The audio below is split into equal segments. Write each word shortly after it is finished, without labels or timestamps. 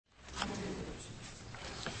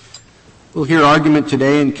We'll hear argument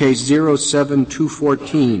today in Case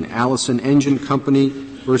 07214, Allison Engine Company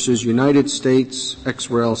versus United States,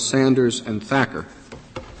 Exrail Sanders and Thacker.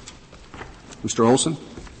 Mr. Olson.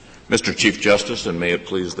 Mr. Chief Justice, and may it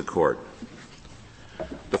please the Court.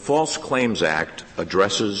 The False Claims Act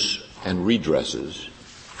addresses and redresses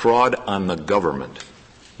fraud on the government,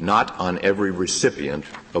 not on every recipient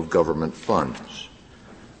of government funds.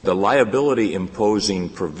 The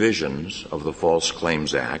liability-imposing provisions of the False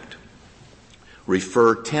Claims Act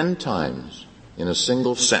refer 10 times in a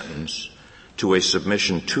single sentence to a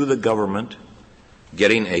submission to the government,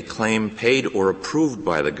 getting a claim paid or approved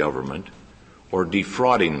by the government, or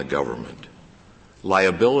defrauding the government.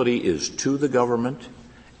 Liability is to the government,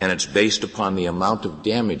 and it's based upon the amount of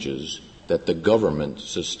damages that the government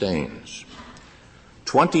sustains.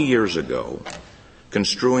 20 years ago,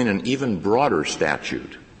 construing an even broader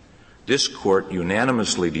statute, this Court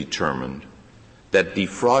unanimously determined that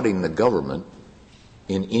defrauding the government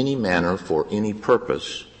in any manner for any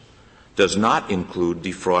purpose does not include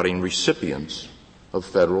defrauding recipients of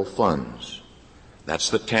federal funds. That's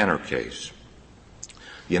the Tanner case.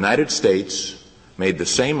 The United States made the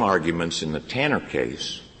same arguments in the Tanner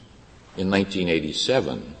case in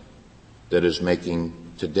 1987 that is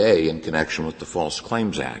making today in connection with the False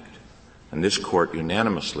Claims Act. And this Court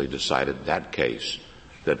unanimously decided that case,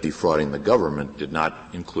 that defrauding the government did not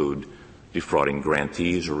include defrauding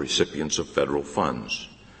grantees or recipients of federal funds.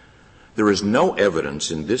 There is no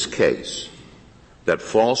evidence in this case that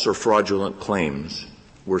false or fraudulent claims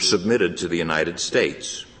were submitted to the United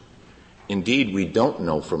States. Indeed, we don't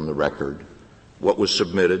know from the record what was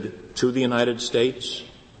submitted to the United States,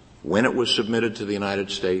 when it was submitted to the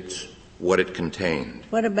United States, what it contained.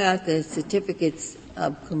 What about the certificates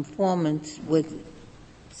of conformance with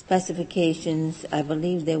specifications? I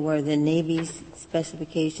believe they were the Navy's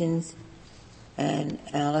specifications, and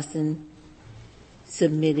Allison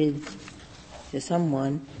submitted to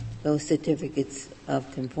someone those certificates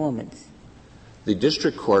of conformance. The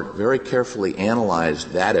district court very carefully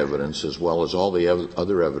analyzed that evidence as well as all the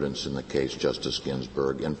other evidence in the case, Justice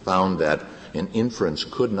Ginsburg, and found that an inference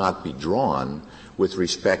could not be drawn with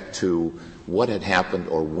respect to what had happened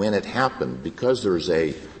or when it happened, because there's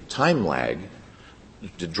a time lag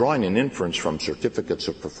to drawing an inference from certificates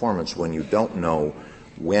of performance when you don't know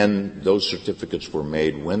when those certificates were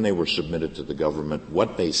made, when they were submitted to the government,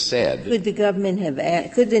 what they said. Could the government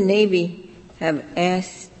have could the Navy have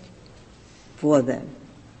asked for them?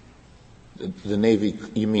 The Navy,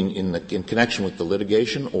 you mean in connection with the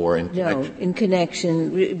litigation or in connection? No, in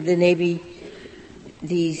connection. The Navy,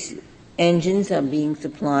 these engines are being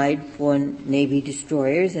supplied for Navy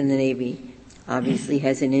destroyers, and the Navy obviously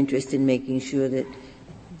has an interest in making sure that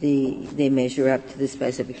they measure up to the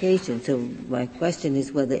specification. So my question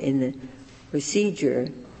is whether in the procedure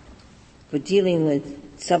for dealing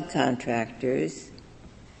with subcontractors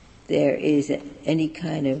there is any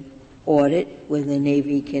kind of audit where the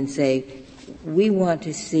Navy can say, we want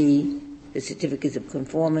to see the certificates of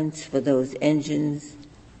conformance for those engines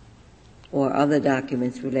or other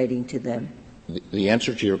documents relating to them. The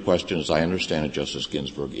answer to your question, as I understand it, Justice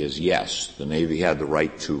Ginsburg, is yes. The Navy had the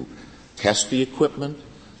right to test the equipment,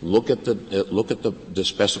 look at the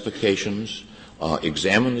specifications,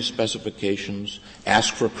 examine the specifications,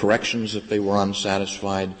 ask for corrections if they were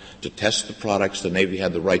unsatisfied, to test the products. The Navy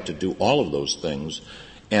had the right to do all of those things.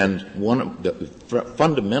 And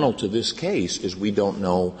fundamental to this case is we don't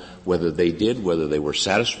know whether they did, whether they were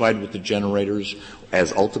satisfied with the generators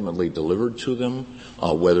as ultimately delivered to them,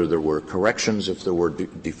 whether there were corrections if there were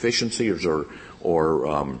deficiencies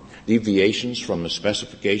or deviations from the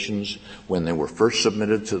specifications when they were first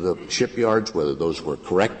submitted to the shipyards, whether those were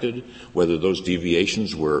corrected, whether those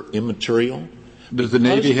deviations were immaterial. Does the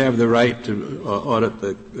Navy have the right to audit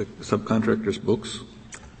the subcontractors' books?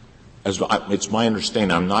 It's my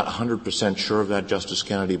understanding, I'm not 100% sure of that, Justice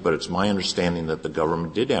Kennedy, but it's my understanding that the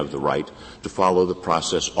government did have the right to follow the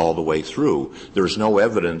process all the way through. There's no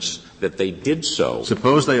evidence that they did so.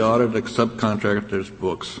 Suppose they audit a subcontractor's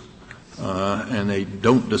books, and they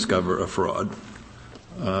don't discover a fraud,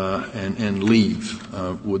 and leave.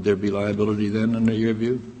 Would there be liability then, under your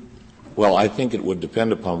view? Well, I think it would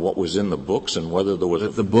depend upon what was in the books and whether there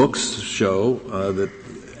was the books show that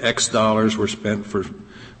X dollars were spent for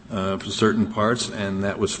certain parts, and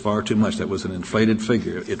that was far too much. That was an inflated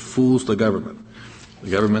figure. It fools the government. The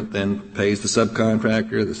government then pays the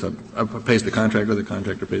subcontractor, pays the contractor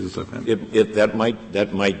pays the subcontractor.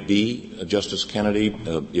 That might be, Justice Kennedy,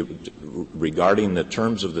 regarding the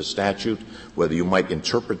terms of the statute, whether you might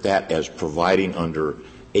interpret that as providing under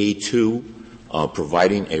A2,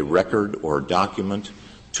 providing a record or document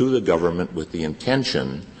to the government with the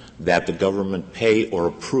intention that the government pay or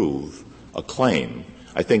approve a claim.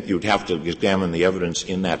 I think you'd have to examine the evidence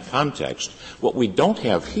in that context. What we don't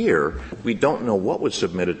have here, we don't know what was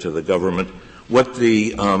submitted to the government, what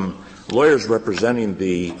the lawyers representing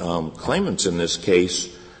the claimants in this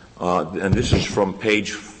case, and this is from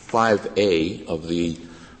page 5A of the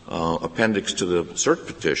appendix to the cert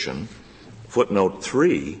petition, footnote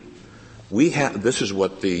 3, this is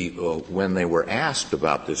what when they were asked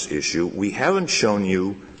about this issue, we haven't shown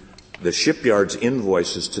you the shipyard's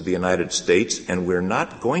invoices to the United States, and we're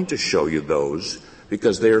not going to show you those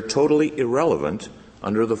because they are totally irrelevant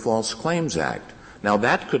under the False Claims Act. Now,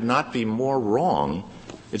 that could not be more wrong,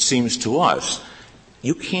 it seems to us.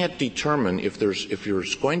 You can't determine if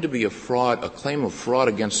there's going to be a claim of fraud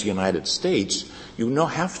against the United States, you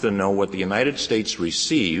have to know what the United States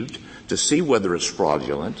received to see whether it's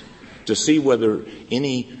fraudulent, to see whether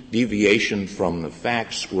any deviation from the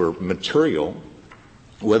facts were material,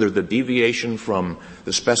 whether the deviation from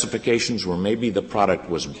the specifications were maybe the product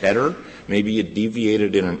was better, maybe it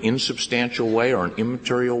deviated in an insubstantial way or an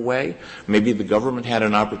immaterial way, maybe the government had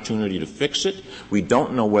an opportunity to fix it. We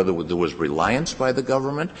don't know whether there was reliance by the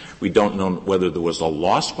government. We don't know whether there was a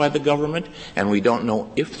loss by the government, and we don't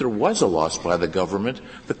know if there was a loss by the government,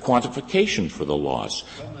 the quantification for the loss.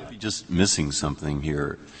 I might be just missing something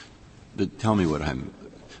here, but tell me what I'm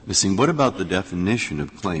missing. What about the definition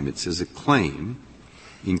of claim? It says a claim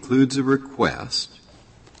includes a request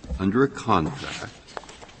under a contract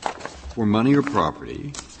for money or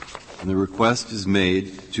property, and the request is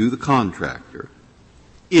made to the contractor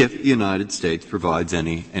if the United States provides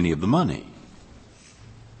any of the money.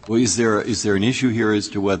 Well, is there an issue here as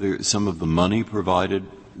to whether some of the money provided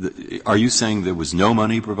 — are you saying there was no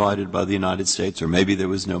money provided by the United States, or maybe there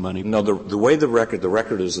was no money? No, the way the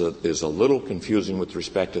record is a little confusing with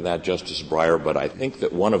respect to that, Justice Breyer, but I think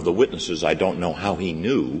that one of the witnesses, I don't know how he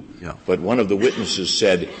knew, but one of the witnesses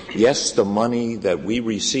said, yes, the money that we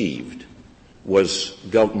received was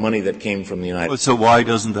money that came from the United States. So why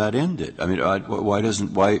doesn't that end it? I mean,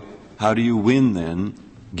 how do you win then,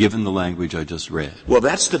 given the language I just read? Well,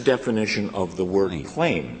 that's the definition of the word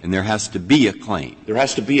claim. And there has to be a claim. There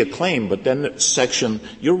has to be a claim, but then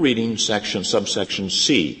you're reading subsection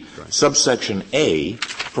C. Right. Subsection A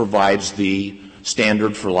provides the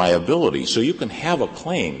standard for liability. So you can have a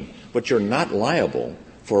claim, but you're not liable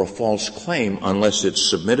for a false claim unless it's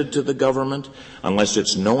submitted to the government, unless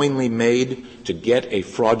it's knowingly made to get a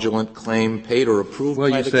fraudulent claim paid or approved by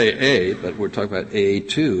the government. Well, you say A, but we're talking about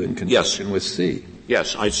A2 in conjunction with C.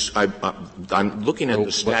 Yes, I'm looking at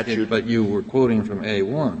the statute. But you were quoting from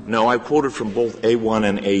A1. No, I quoted from both A1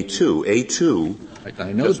 and A2. A2.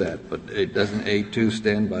 I know that, but doesn't A2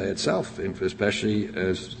 stand by itself, especially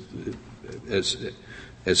as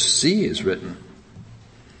C is written?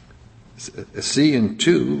 C and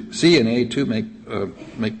A2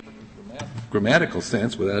 make grammatical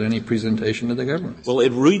sense without any presentation to the government. Well,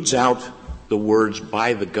 it reads out the words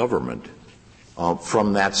by the government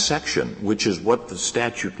from that section, which is what the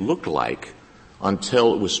statute looked like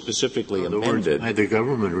until it was specifically amended. The words by the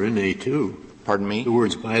government are in A2. Pardon me? The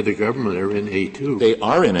words by the government are in A2. They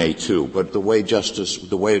are in A2, but the way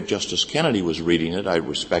Justice Kennedy was reading it, I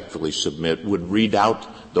respectfully submit, would read out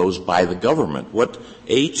those by the government. What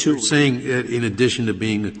A2 You're saying that in addition to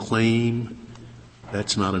being a claim,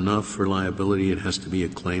 that's not enough for liability. It has to be a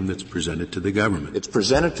claim that's presented to the government. It's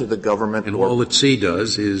presented to the government. And all that C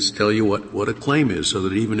does is tell you what a claim is, so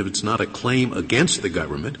that even if it's not a claim against the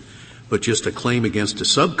government, but just a claim against a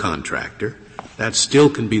subcontractor, that still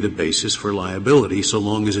can be the basis for liability so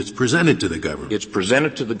long as it's presented to the government. It's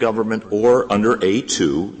presented to the government or under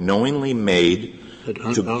A2, knowingly made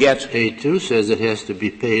to get. A2 says it has to be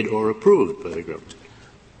paid or approved by the government.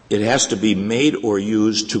 It has to be made or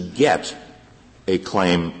used to get a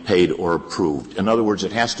claim paid or approved. In other words,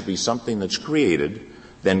 it has to be something that's created,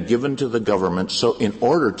 then given to the government, so in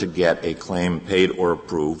order to get a claim paid or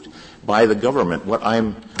approved by the government. But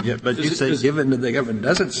you say given to the government. It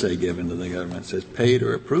doesn't say given to the government. It says paid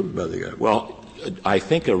or approved by the government. Well, I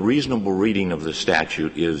think a reasonable reading of the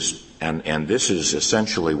statute is, and this is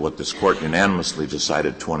essentially what this Court unanimously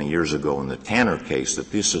decided 20 years ago in the Tanner case, that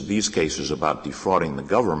these cases about defrauding the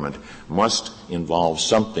government must involve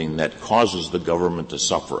something that causes the government to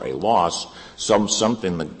suffer a loss,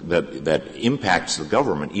 something that impacts the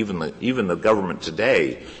government. Even the government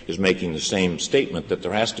today is making the same statement that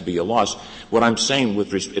there has to be a loss. What I'm saying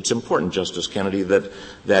it's important, Justice Kennedy,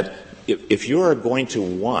 that if you are going to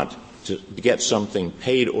want to get something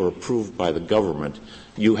paid or approved by the government,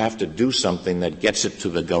 you have to do something that gets it to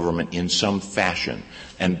the government in some fashion.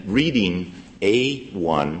 And reading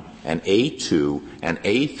A1 and A2 and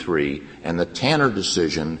A3 and the Tanner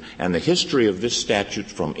decision and the history of this statute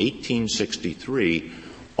from 1863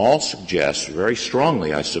 all suggest very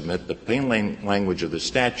strongly, I submit, the plain language of the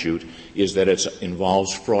statute is that it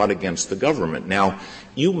involves fraud against the government. Now,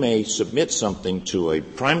 you may submit something to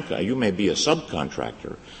you may be a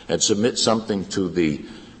subcontractor and submit something to the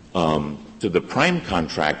prime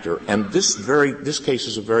contractor, and this case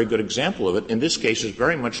is a very good example of it. In this case is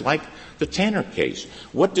very much like the Tanner case.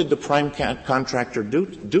 What did the prime contractor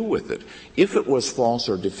do with it? If it was false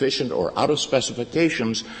or deficient or out of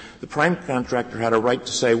specifications, the prime contractor had a right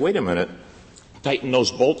to say, wait a minute, tighten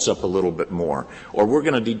those bolts up a little bit more, or we're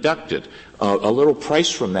going to deduct it, a little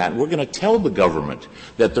price from that. We're going to tell the government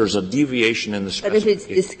that there's a deviation in the specification. But if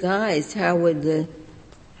it's disguised, how would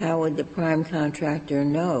the prime contractor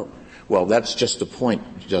know? Well, that's just the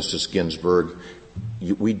point, Justice Ginsburg.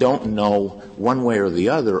 We don't know one way or the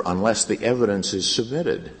other unless the evidence is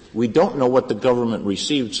submitted. We don't know what the government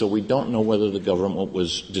received, so we don't know whether the government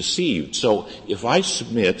was deceived. So if I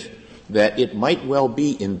submit that it might well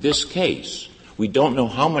be in this case, we don't know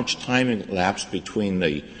how much time elapsed between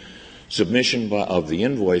the submission of the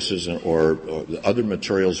invoices or the other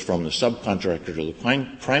materials from the subcontractor to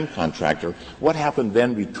the prime contractor. What happened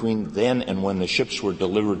then between then and when the ships were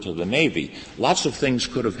delivered to the Navy? Lots of things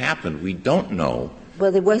could have happened. We don't know.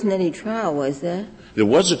 Well, there wasn't any trial, was there? There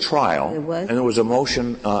was a trial. There was? And there was a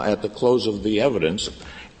motion at the close of the evidence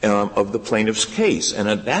of the plaintiff's case. And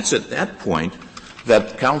that's at that point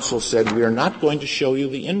that counsel said, we are not going to show you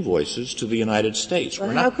the invoices to the United States. Well,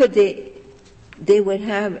 how could they would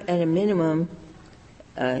have, at a minimum,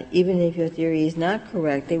 even if your theory is not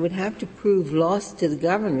correct, they would have to prove loss to the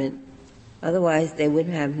government. Otherwise, they would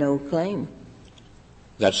have no claim.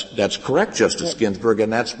 That's correct, Justice Ginsburg,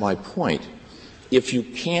 and that's my point. If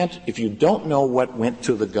you don't know what went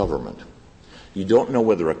to the government, you don't know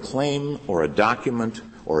whether a claim or a document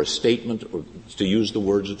or a statement, or to use the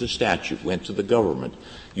words of the statute, went to the government.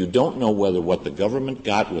 You don't know whether what the government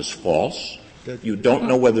got was false. You don't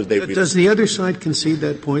know whether they... Does the other side concede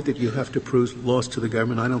that point, that you have to prove loss to the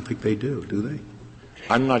government? I don't think they do they?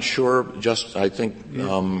 I'm not sure. I think...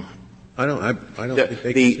 I don't think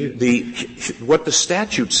they concede. What the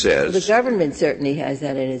statute says... Well, the government certainly has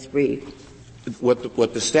that in its brief.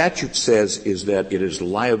 What the statute says is that it is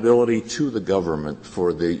liability to the government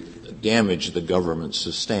for the damage the government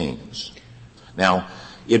sustains. Now,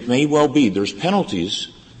 it may well be there's penalties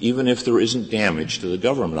even if there isn't damage to the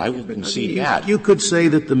government. I will concede that. You could say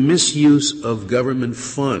that the misuse of government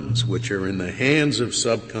funds, which are in the hands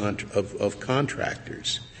of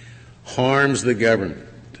contractors, harms the government,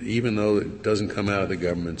 even though it doesn't come out of the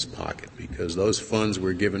government's pocket, because those funds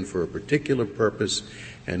were given for a particular purpose,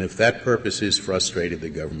 and if that purpose is frustrated, the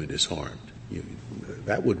government is harmed.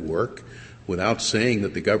 That would work without saying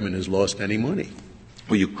that the government has lost any money.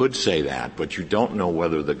 Well, you could say that, but you don't know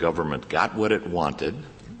whether the government got what it wanted.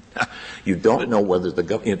 You don't know whether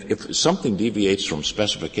if something deviates from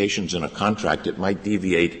specifications in a contract, it might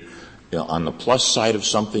deviate on the plus side of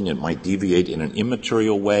something, it might deviate in an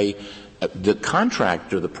immaterial way. The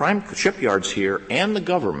contractor, the prime shipyards here, and the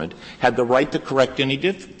government had the right to correct any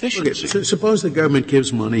deficiency. Okay, so suppose the government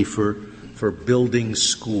gives money for building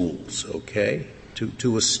schools,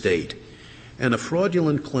 to a state, and a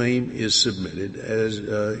fraudulent claim is submitted as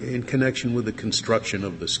in connection with the construction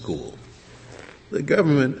of the school. The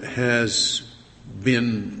government has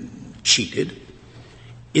been cheated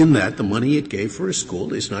in that the money it gave for a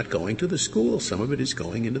school is not going to the school. Some of it is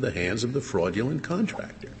going into the hands of the fraudulent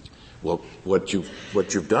contractor. Well, what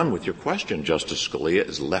you've done with your question, Justice Scalia,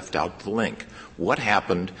 is left out the link. What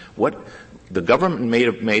happened? The government may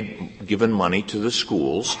have given money to the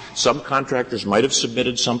schools. Subcontractors might have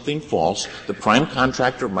submitted something false. The prime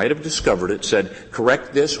contractor might have discovered it, said,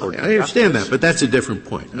 correct this or... I understand that, but that's a different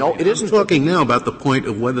point. No, it isn't. I'm talking now about the point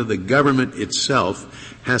of whether the government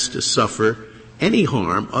itself has to suffer any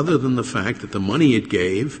harm other than the fact that the money it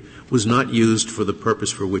gave was not used for the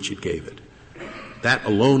purpose for which it gave it. That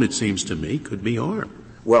alone, it seems to me, could be harm.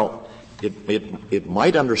 Well, it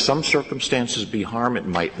might under some circumstances be harm. It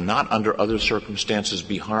might not under other circumstances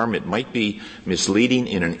be harm. It might be misleading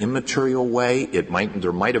in an immaterial way.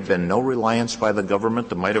 There might have been no reliance by the government.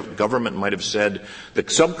 The government might have said the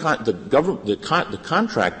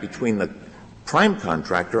contract between the prime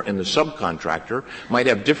contractor and the subcontractor might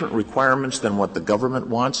have different requirements than what the government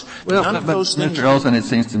wants. Well, but Mr. Olson, it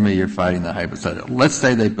seems to me you're fighting the hypothetical. Let's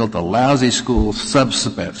say they built a lousy school,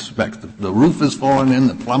 sub-spec. The roof is falling in,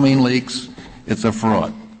 the plumbing leaks. It's a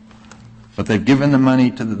fraud. But they've given the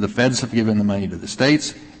money to the feds have given the money to the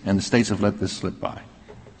states, and the states have let this slip by.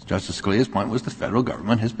 Justice Scalia's point was the federal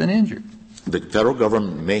government has been injured. The federal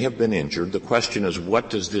government may have been injured. The question is, what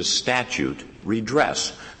does this statute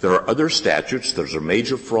redress? There are other statutes. There's a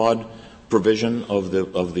major fraud provision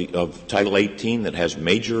of Title 18 that has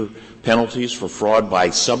major penalties for fraud by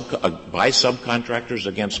subcontractors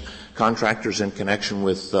against contractors in connection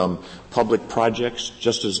with public projects,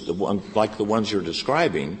 just as like the ones you're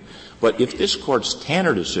describing. But if this Court's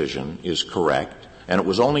Tanner decision is correct, and it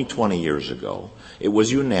was only 20 years ago, it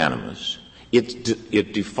was unanimous.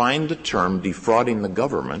 It defined the term defrauding the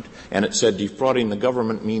government, and it said defrauding the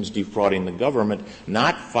government means defrauding the government,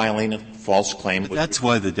 not filing a false claim. But that's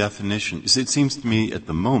why the definition, it seems to me at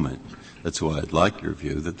the moment, that's why I'd like your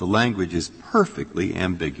view, that the language is perfectly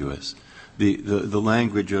ambiguous. The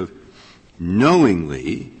language of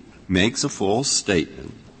knowingly makes a false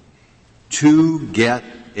statement to get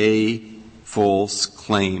a false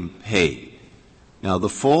claim paid. Now, the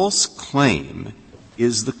false claim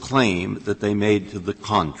is the claim that they made to the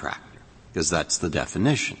contractor, because that's the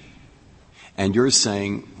definition. And you're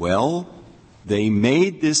saying, well, they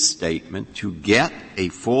made this statement to get a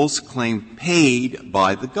false claim paid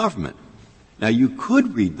by the government. Now, you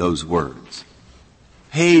could read those words,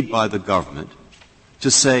 paid by the government, to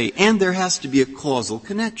say, and there has to be a causal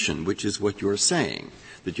connection, which is what you're saying,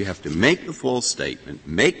 that you have to make the false statement,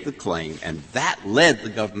 make the claim, and that led the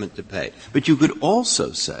government to pay. But you could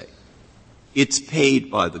also say, it's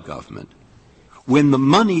paid by the government when the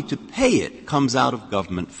money to pay it comes out of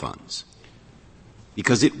government funds.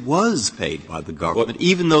 Because it was paid by the government,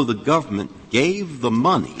 even though the government gave the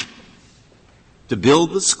money to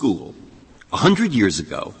build the school 100 years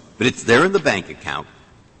ago, but it's there in the bank account,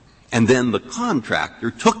 and then the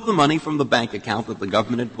contractor took the money from the bank account that the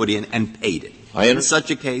government had put in and paid it. In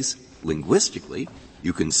such a case, linguistically,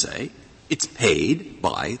 you can say, it's paid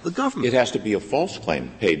by the government. It has to be a false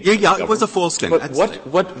claim paid by the government. It was a false claim. But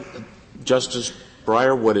what, Justice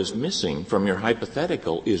Breyer, what is missing from your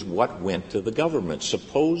hypothetical is what went to the government.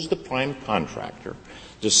 Suppose the prime contractor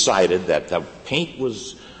decided that the paint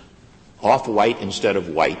was off-white instead of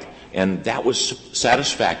white, and that was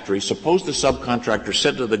satisfactory. Suppose the subcontractor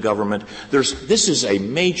said to the government, this is a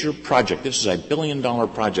major project. This is a billion-dollar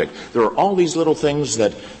project. There are all these little things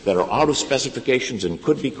that are out of specifications and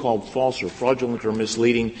could be called false or fraudulent or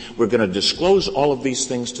misleading. We're going to disclose all of these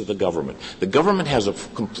things to the government. The government has a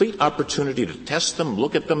complete opportunity to test them,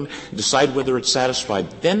 look at them, decide whether it's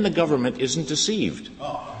satisfied. Then the government isn't deceived.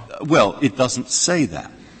 Well, it doesn't say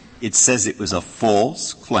that. It says it was a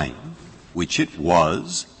false claim, which it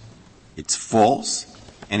was. It's false,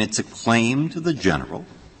 and it's a claim to the general.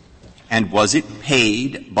 And was it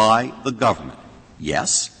paid by the government?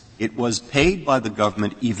 Yes, it was paid by the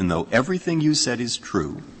government, even though everything you said is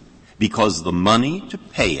true, because the money to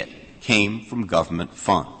pay it came from government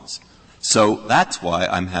funds. So that's why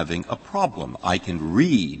I'm having a problem. I can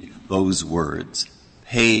read those words,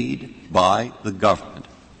 paid by the government,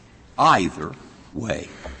 either way.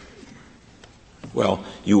 Well,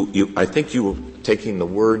 I think you were taking the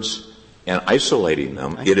words and isolating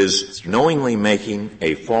them. It is knowingly making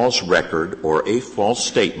a false record or a false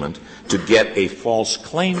statement to get a false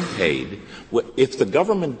claim paid. If the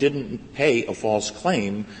government didn't pay a false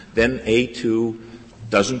claim, then A2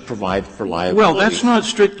 doesn't provide for liability. Well, that's not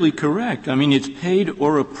strictly correct. I mean, it's paid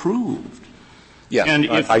or approved. Yeah, and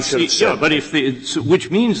I should have said. Yeah, but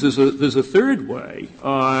which means there's a third way,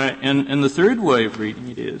 and the third way of reading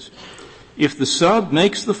it is, if the sub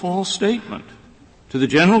makes the false statement to the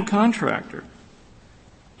general contractor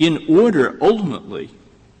in order ultimately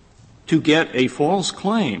to get a false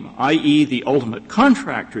claim, i.e. the ultimate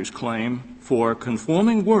contractor's claim for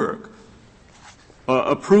conforming work,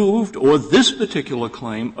 approved, or this particular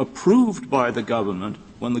claim approved by the government,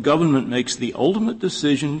 when the government makes the ultimate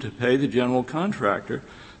decision to pay the general contractor,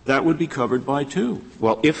 that would be covered by 2.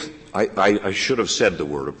 Well, if I should have said the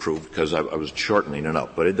word approved because I was shortening it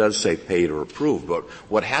up, but it does say paid or approved. But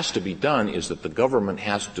what has to be done is that the government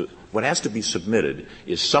what has to be submitted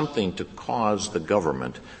is something to cause the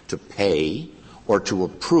government to pay or to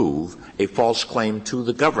approve a false claim to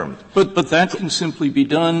the government. But that can simply be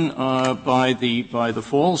done by the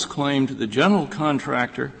false claim to the general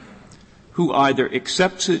contractor, who either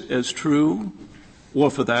accepts it as true or,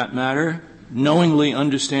 for that matter, knowingly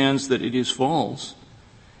understands that it is false,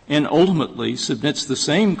 and ultimately submits the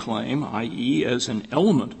same claim, i.e. as an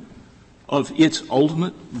element of its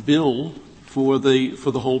ultimate bill for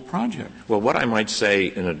the whole project. Well, what I might say,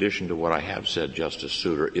 in addition to what I have said, Justice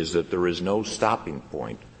Souter, is that there is no stopping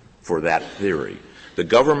point for that theory. The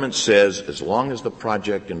government says as long as the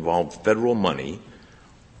project involved federal money,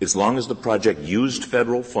 as long as the project used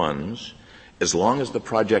federal funds, as long as the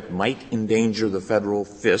project might endanger the federal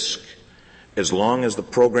fisc, as long as the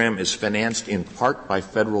program is financed in part by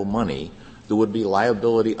federal money, there would be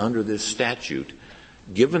liability under this statute,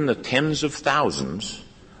 given the tens of thousands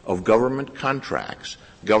of government contracts,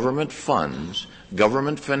 government funds,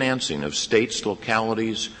 government financing of states,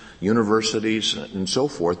 localities, universities, and so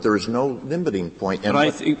forth. There is no limiting point. But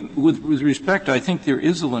I think, with respect, I think there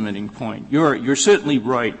is a limiting point. You're certainly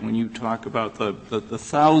right when you talk about the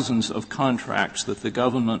thousands of contracts that the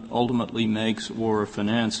government ultimately makes or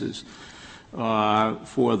finances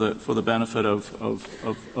for the benefit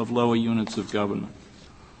of lower units of government.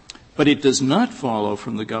 But it does not follow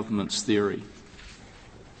from the government's theory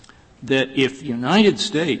that if the United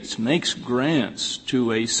States makes grants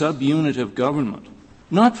to a subunit of government,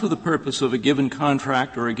 not for the purpose of a given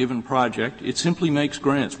contract or a given project, it simply makes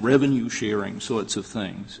grants, revenue sharing sorts of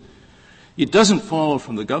things. It doesn't follow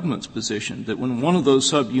from the government's position that when one of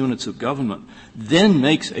those subunits of government then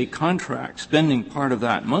makes a contract spending part of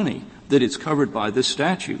that money, that it's covered by this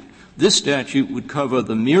statute. This statute would cover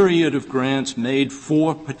the myriad of grants made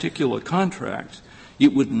for particular contracts.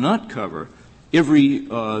 It would not cover every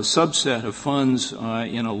subset of funds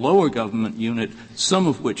in a lower government unit, some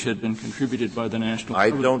of which had been contributed by the national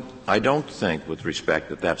government. I don't think, with respect,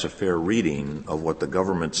 that that's a fair reading of what the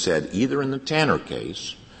government said, either in the Tanner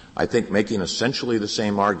case, I think making essentially the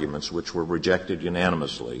same arguments which were rejected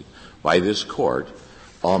unanimously by this Court,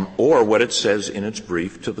 or what it says in its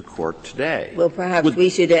brief to the Court today. Well, perhaps we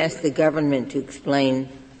should ask the government to explain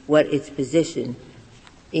what its position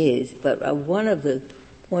is. But one of the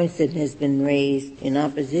points that has been raised in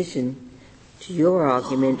opposition to your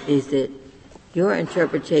argument is that your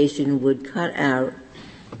interpretation would cut out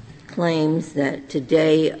claims that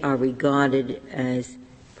today are regarded as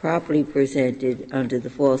properly presented under the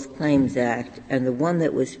False Claims Act, and the one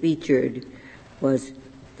that was featured was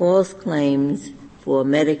false claims for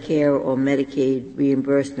Medicare or Medicaid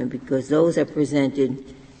reimbursement, because those are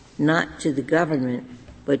presented not to the government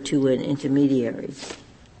but to an intermediary.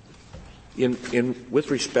 With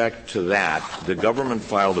respect to that, the government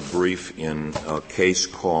filed a brief in a case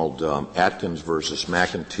called Atkins versus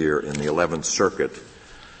McIntyre in the 11th Circuit,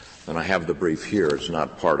 and I have the brief here. It's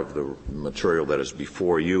not part of the material that is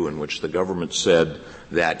before you, in which the government said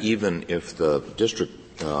that even if the district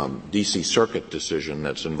D.C. Circuit decision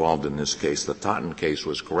that's involved in this case, the Totten case,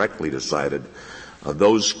 was correctly decided,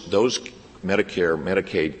 those Medicare,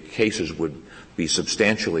 Medicaid cases would be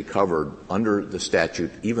substantially covered under the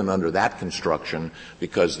statute, even under that construction,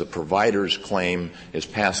 because the provider's claim is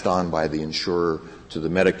passed on by the insurer to the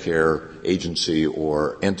Medicare agency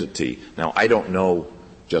or entity. Now, I don't know,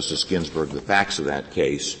 Justice Ginsburg, the facts of that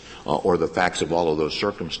case or the facts of all of those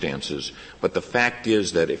circumstances, but the fact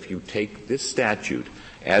is that if you take this statute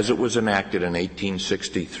as it was enacted in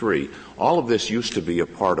 1863, all of this used to be a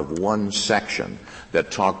part of one section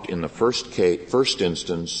that talked in the first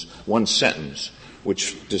instance, one sentence,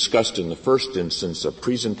 which discussed in the first instance a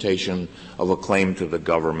presentation of a claim to the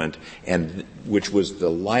government, and which was the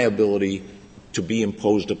liability to be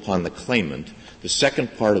imposed upon the claimant. The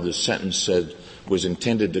second part of the sentence said was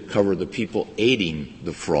intended to cover the people aiding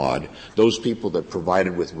the fraud, those people that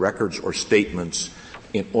provided with records or statements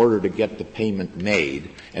in order to get the payment made.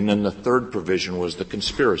 And then the third provision was the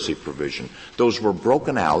conspiracy provision. Those were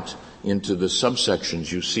broken out into the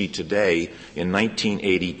subsections you see today. In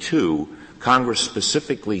 1982, Congress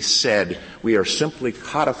specifically said, we are simply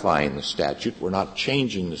codifying the statute. We're not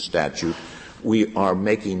changing the statute. We are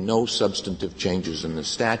making no substantive changes in the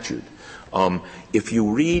statute. If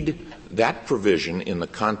you read that provision in the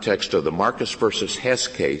context of the Marcus versus Hess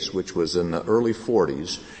case, which was in the early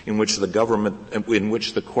 40s, in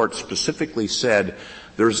which the court specifically said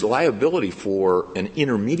there's liability for an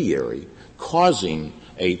intermediary causing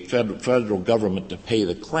a federal government to pay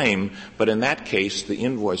the claim, but in that case the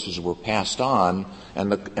invoices were passed on,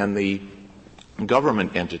 and the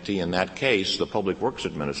government entity in that case, the Public Works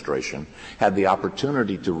Administration, had the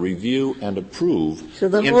opportunity to review and approve. So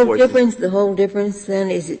the whole difference then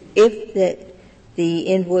is if the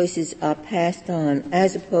invoices are passed on,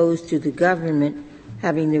 as opposed to the government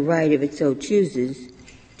having the right, if it so chooses,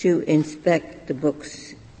 to inspect the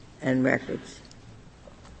books and records.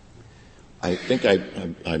 I think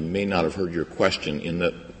I may not have heard your question in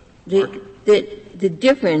that. The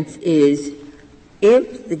difference is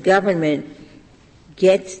if the government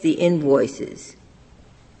gets the invoices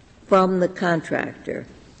from the contractor,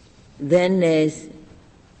 then there's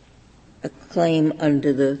a claim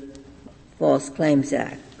under the False Claims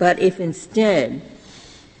Act. But if instead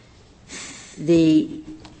the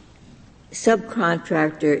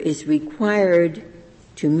subcontractor is required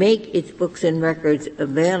to make its books and records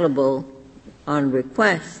available on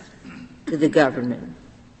request to the government,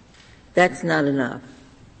 That's not enough.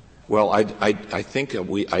 Well, I think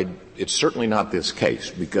it's certainly not this case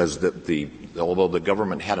because although the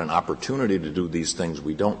government had an opportunity to do these things,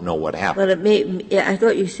 we don't know what happened. But I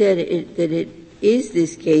thought you said that it is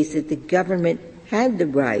this case that the government had the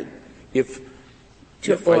right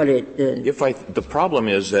to audit. The problem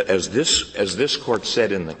is that as this court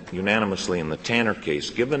said unanimously in the Tanner case,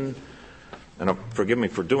 given, and forgive me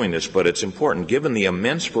for doing this, but it's important, given the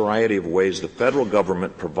immense variety of ways the federal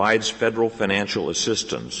government provides federal financial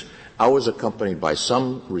assistance, always accompanied by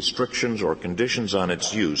some restrictions or conditions on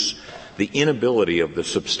its use, the inability of the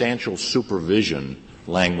substantial supervision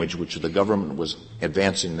language which the government was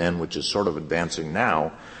advancing then, which is sort of advancing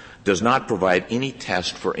now, does not provide any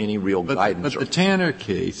test for any real guidance. But the Tanner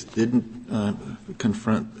case didn't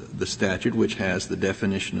confront the statute, which has the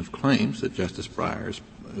definition of claims that Justice Breyer is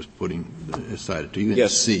putting aside to you.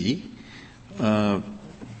 Yes. C.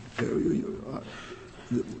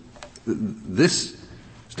 This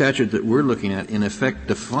statute that we're looking at, in effect,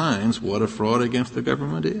 defines what a fraud against the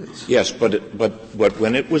government is. Yes, but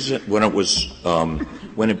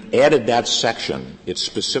when it added that section, it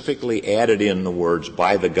specifically added in the words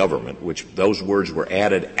 "by the government," which those words were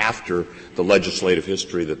added after the legislative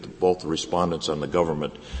history that both the respondents and the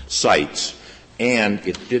government cites. And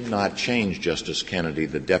it did not change, Justice Kennedy,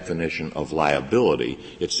 the definition of liability.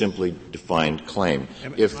 It simply defined claim.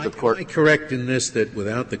 Am I correct in this that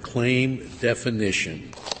without the claim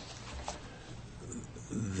definition,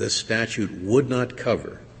 the statute would not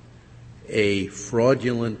cover a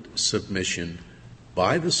fraudulent submission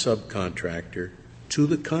by the subcontractor to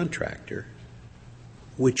the contractor,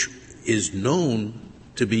 which is known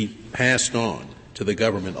to be passed on to the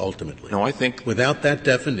government ultimately? No, I think without that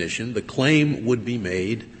definition, the claim would be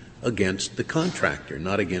made against the contractor,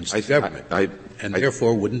 not against the government, and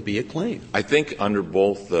therefore wouldn't be a claim. I think under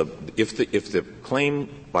both if the claim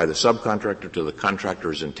by the subcontractor to the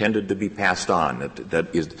contractor is intended to be passed on,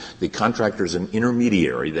 that is the contractor is an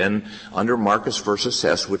intermediary, then under Marcus versus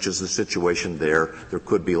Hess, which is the situation there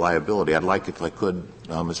could be liability. I'd like, if I could,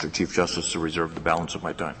 Mr. Chief Justice, to reserve the balance of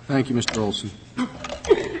my time. Thank you, Mr. Olson.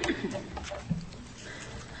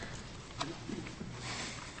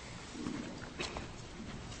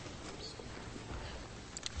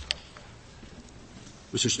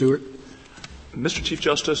 Mr. Stewart. Mr. Chief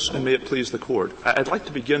Justice, and may it please the Court, I'd like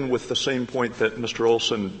to begin with the same point that Mr.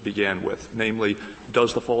 Olson began with, namely,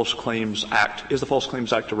 is the False Claims Act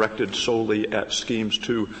directed solely at schemes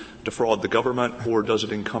to defraud the government, or does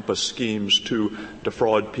it encompass schemes to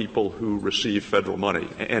defraud people who receive federal money?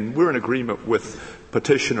 And we're in agreement with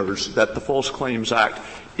petitioners that the False Claims Act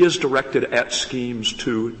is directed at schemes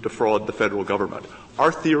to defraud the federal government.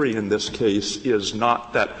 Our theory in this case is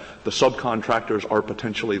not that the subcontractors are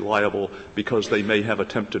potentially liable because they may have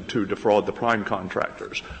attempted to defraud the prime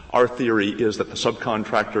contractors. Our theory is that the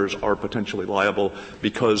subcontractors are potentially liable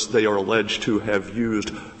because they are alleged to have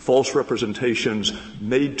used false representations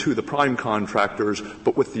made to the prime contractors,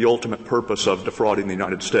 but with the ultimate purpose of defrauding the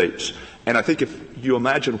United States. And I think if you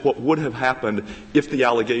imagine what would have happened if the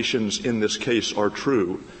allegations in this case are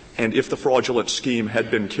true, and if the fraudulent scheme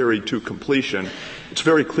had been carried to completion, it's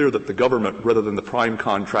very clear that the government, rather than the prime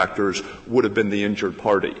contractors, would have been the injured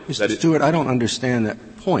party. Mr. Stewart, I don't understand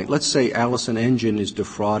that point. Let's say Allison Engine is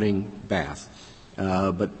defrauding Bath,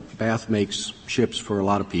 but Bath makes ships for a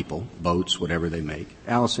lot of people, boats, whatever they make.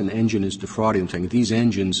 Allison Engine is defrauding them, saying these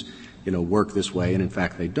engines, work this way, and in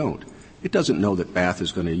fact they don't. It doesn't know that Bath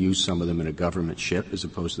is going to use some of them in a government ship as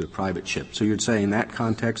opposed to a private ship. So you'd say in that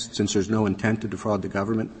context, since there's no intent to defraud the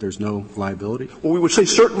government, there's no liability? Well, we would say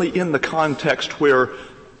certainly in the context where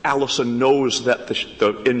Allison knows that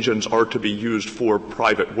the engines are to be used for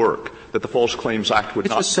private work, that the False Claims Act would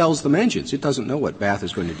not. It just sells them engines. It doesn't know what Bath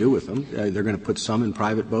is going to do with them. They're going to put some in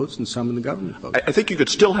private boats and some in the government boats. I think you could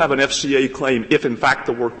still have an FCA claim if, in fact,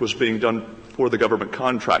 the work was being done for the government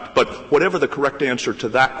contract. But whatever the correct answer to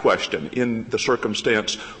that question, in the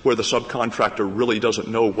circumstance where the subcontractor really doesn't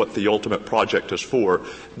know what the ultimate project is for,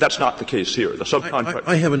 that's not the case here. The subcontractor.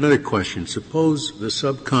 I have another question. Suppose the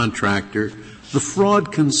subcontractor, the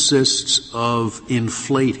fraud consists of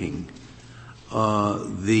inflating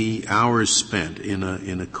the hours spent in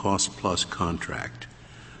a cost-plus contract.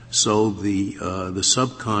 So the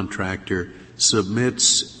subcontractor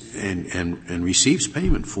submits and receives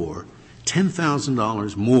payment for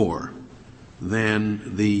 $10,000 more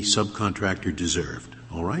than the subcontractor deserved,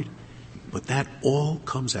 all right? But that all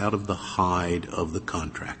comes out of the hide of the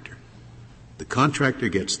contractor. The contractor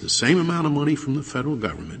gets the same amount of money from the federal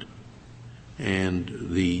government,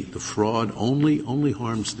 and the fraud only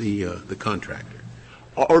harms the contractor.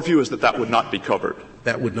 Our view is that would not be covered.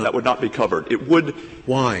 That would not. That would not be covered. It would.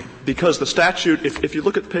 Why? Because the statute, if you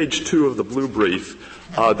look at page 2 of the blue brief,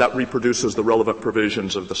 that reproduces the relevant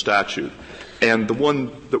provisions of the statute. And the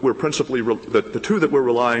one that we're principally, the two that we're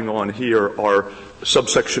relying on here are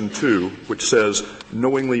subsection 2, which says,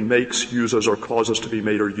 knowingly makes, uses, or causes to be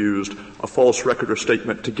made or used a false record or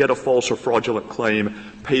statement to get a false or fraudulent claim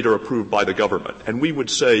paid or approved by the government. And we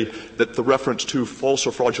would say that the reference to false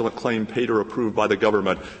or fraudulent claim paid or approved by the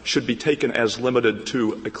government should be taken as limited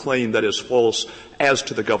to a claim that is false as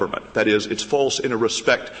to the government. That is, it's false in a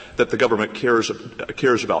respect that the government cares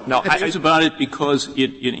about. Now, it cares about it because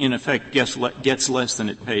it in effect gets less than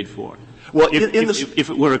it paid for. Well, if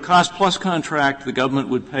it were a cost-plus contract, the government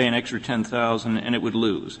would pay an extra $10,000 and it would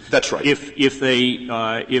lose. That's right. If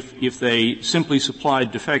they simply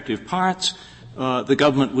supplied defective parts, the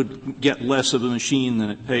government would get less of a machine than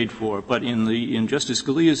it paid for. But in Justice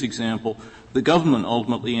Scalia's example, the government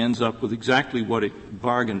ultimately ends up with exactly what it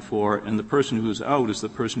bargained for, and the person who is out is the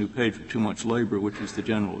person who paid for too much labor, which is the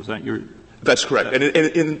general. Is that your? That's correct. And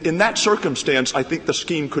in that circumstance, I think the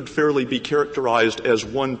scheme could fairly be characterized as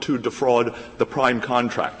one to defraud the prime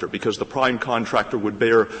contractor, because the prime contractor would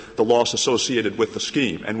bear the loss associated with the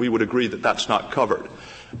scheme, and we would agree that that's not covered.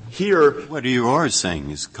 Here, what you are saying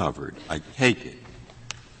is covered. I take it.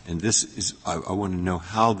 And this is, I want to know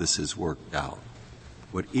how this is worked out.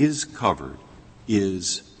 What is covered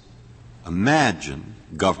is, imagine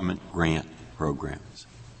government grant programs.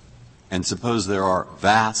 And suppose there are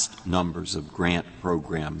vast numbers of grant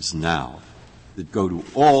programs now that go to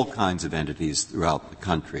all kinds of entities throughout the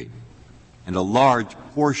country, and a large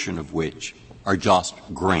portion of which are just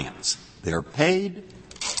grants. They're paid,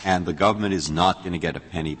 and the government is not going to get a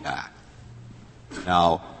penny back.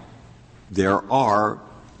 Now, there are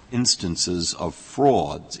instances of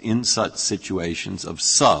frauds in such situations of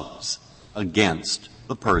subs against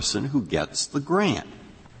the person who gets the grant.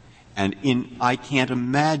 And I can't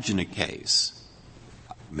imagine a case,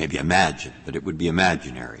 maybe imagine, but it would be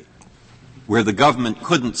imaginary, where the government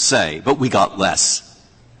couldn't say, but we got less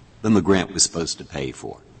than the grant was supposed to pay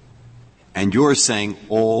for. And you're saying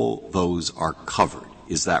all those are covered.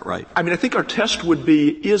 Is that right? I mean, I think our test would be,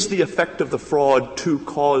 is the effect of the fraud to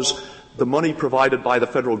cause the money provided by the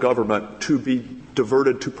federal government to be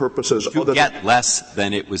diverted to purposes to other get than less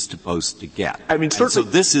than it was supposed to get. I mean, certainly.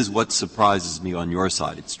 So this is what surprises me on your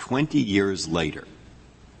side. It's 20 years later.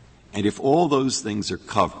 And if all those things are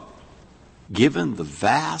covered, given the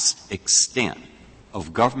vast extent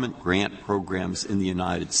of government grant programs in the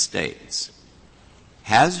United States,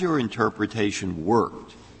 has your interpretation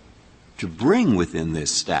worked to bring within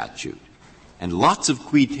this statute and lots of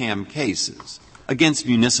qui tam cases against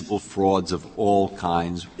municipal frauds of all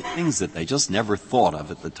kinds, things that they just never thought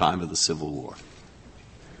of at the time of the Civil War?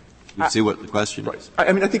 You see what the question is?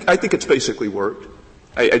 I mean, I think it's basically worked.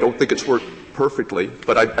 I don't think it's worked perfectly,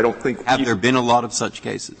 but I don't think. Have there been a lot of such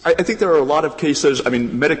cases? I think there are a lot of cases. I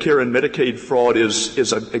mean, Medicare and Medicaid fraud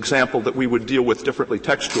is an example that we would deal with differently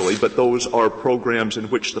textually, but those are programs in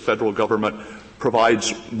which the federal government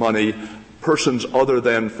provides money. Persons other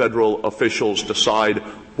than federal officials decide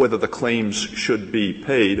whether the claims should be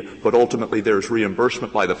paid, but ultimately there's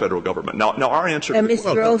reimbursement by the federal government. Now our answer.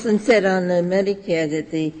 Mr. Olson said on the Medicare that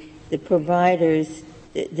the providers,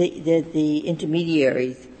 that the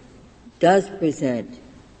intermediaries does present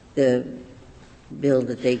the bill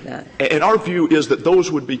that they got. And our view is that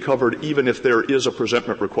those would be covered even if there is a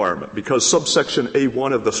presentment requirement, because subsection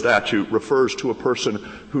A1 of the statute refers to a person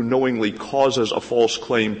who knowingly causes a false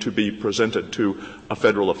claim to be presented to a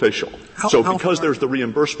federal official. Because there's the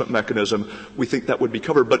reimbursement mechanism, we think that would be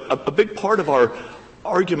covered. But a big part of our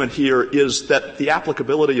argument here is that the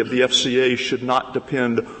applicability of the FCA should not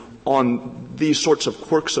depend on these sorts of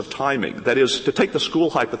quirks of timing. That is, to take the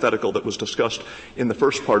school hypothetical that was discussed in the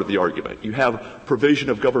first part of the argument. You have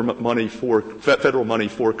provision of government money federal money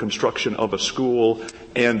for construction of a school,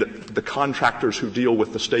 and the contractors who deal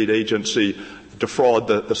with the state agency defraud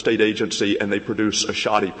the state agency and they produce a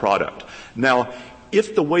shoddy product. Now,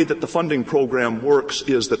 if the way that the funding program works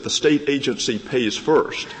is that the state agency pays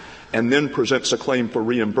first and then presents a claim for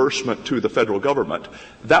reimbursement to the federal government,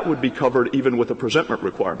 that would be covered even with a presentment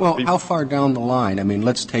requirement. Well, how far down the line? I mean,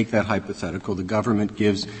 let's take that hypothetical. The government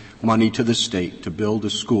gives money to the state to build a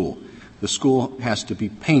school. The school has to be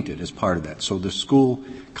painted as part of that. So the school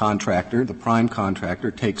contractor, the prime contractor,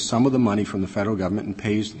 takes some of the money from the federal government and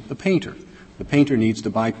pays the painter. The painter needs to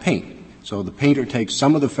buy paint. So the painter takes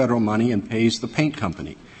some of the federal money and pays the paint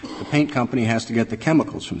company. The paint company has to get the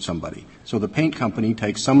chemicals from somebody. So the paint company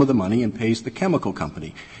takes some of the money and pays the chemical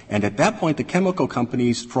company. And at that point, the chemical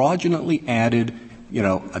company's fraudulently added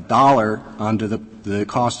 $1 onto the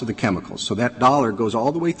cost of the chemicals. So that dollar goes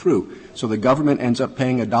all the way through. So the government ends up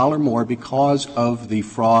paying $1 more because of the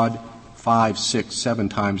fraud 5, 6, 7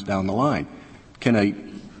 times down the line. Can a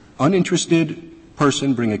uninterested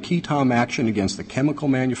person bring a key tom action against the chemical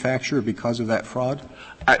manufacturer because of that fraud?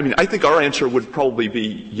 I think our answer would probably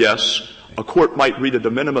be yes. A court might read a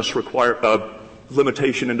de minimis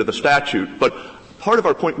limitation into the statute, but part of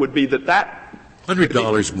our point would be that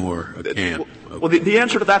 $100 more a can. Well, the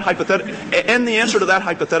answer to that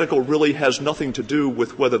hypothetical really has nothing to do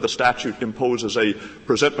with whether the statute imposes a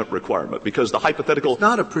presentment requirement, because the hypothetical — It's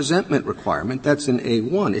not a presentment requirement. That's in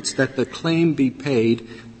A1. It's that the claim be paid,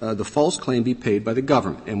 the false claim be paid by the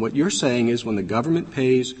government. And what you're saying is when the government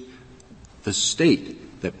pays the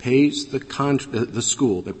state that pays the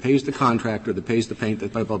school, that pays the contractor, that pays the paint,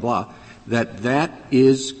 that blah, blah, blah, that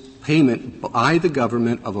is payment by the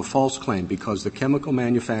government of a false claim because the chemical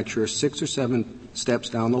manufacturer 6 or 7 steps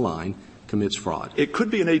down the line commits fraud. It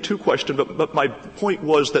could be an A2 question, but my point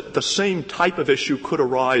was that the same type of issue could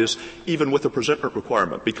arise even with a presentment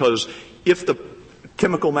requirement, because if the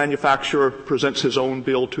chemical manufacturer presents his own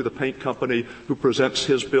bill to the paint company, who presents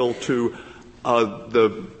his bill to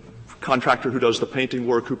the contractor who does the painting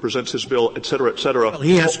work, who presents his bill, et cetera, et cetera. Well,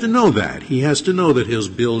 he has to know that. He has to know that his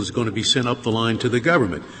bill is going to be sent up the line to the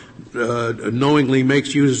government. Knowingly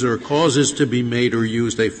makes, uses, or causes to be made or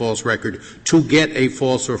used a false record to get a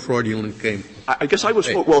false or fraudulent claim. I guess I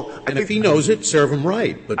was — well, and if he knows it, serve him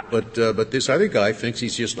right. But this other guy thinks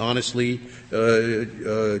he's just honestly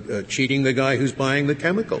cheating the guy who's buying the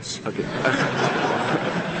chemicals. Okay.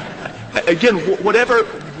 Again,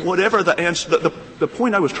 whatever the answer, the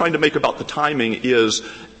point I was trying to make about the timing is,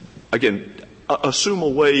 again, assume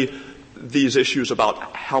away these issues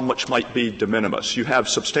about how much might be de minimis. You have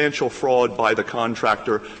substantial fraud by the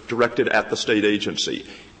contractor directed at the state agency.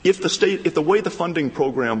 If the way the funding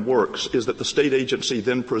program works is that the state agency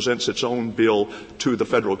then presents its own bill to the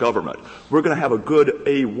federal government, we're going to have a good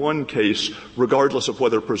A1 case regardless of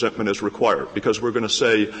whether presentment is required, because we're going to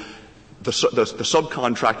say the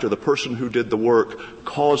subcontractor, the person who did the work,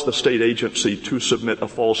 caused the state agency to submit a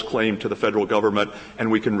false claim to the federal government,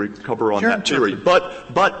 and we can recover on that theory.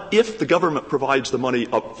 But if the government provides the money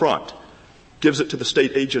up front, gives it to the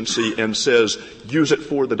state agency and says, use it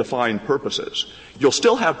for the defined purposes, you'll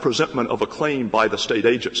still have presentment of a claim by the state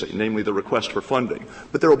agency, namely the request for funding.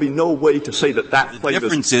 But there will be no way to say that claim The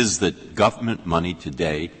difference is that government money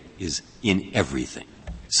today is in everything.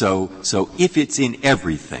 So if it's in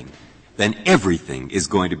everything, then everything is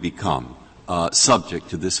going to become subject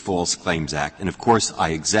to this False Claims Act. And, of course, I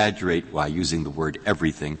exaggerate by using the word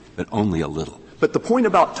everything, but only a little. But the point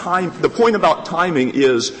about timing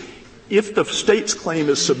is if the state's claim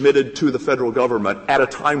is submitted to the federal government at a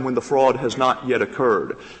time when the fraud has not yet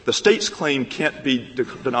occurred, the state's claim can't be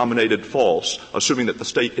denominated false, assuming that the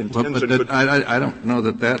state intends it. I don't know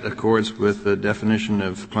that accords with the definition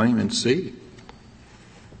of claim in C.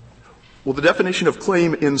 Well, the definition of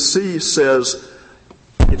claim in C says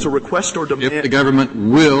it's a request or demand. If the government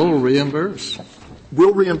will reimburse.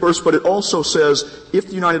 Will reimburse, but it also says if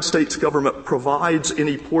the United States government provides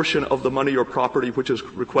any portion of the money or property which is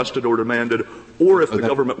requested or demanded, or if the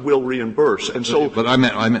government will reimburse. And so, but I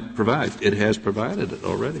meant provide. It has provided it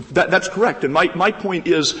already. That's correct. And my point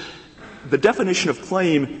is the definition of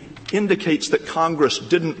claim indicates that Congress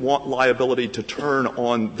didn't want liability to turn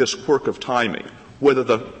on this quirk of timing, whether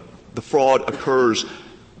the fraud occurs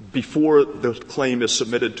before the claim is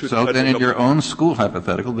submitted to the federal government. So then in your own school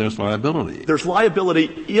hypothetical, there's liability. There's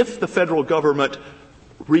liability if the federal government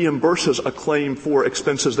reimburses a claim for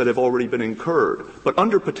expenses that have already been incurred. But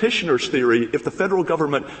under petitioner's theory, if the federal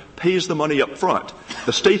government pays the money up front,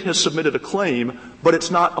 the state has submitted a claim, but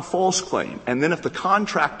it's not a false claim. And then if the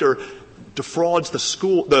contractor defrauds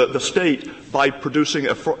the state by producing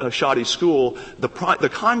a shoddy school, the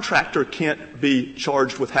contractor can't be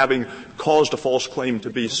charged with having caused a false claim to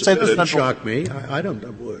be submitted. That doesn't shock me.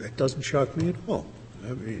 It doesn't shock me at all.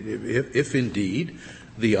 I mean, if indeed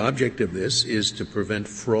the object of this is to prevent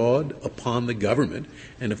fraud upon the government,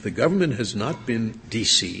 and if the government has not been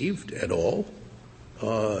deceived at all,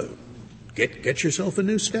 get yourself a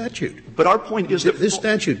new statute. But our point is that this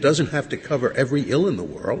statute doesn't have to cover every ill in the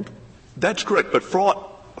world. That's correct, but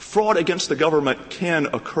fraud against the government can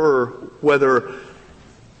occur whether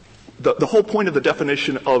the whole point of the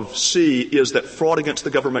definition of C is that fraud against the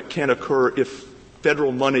government can occur if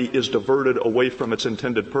federal money is diverted away from its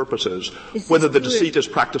intended purposes, whether the deceit is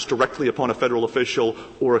practiced directly upon a federal official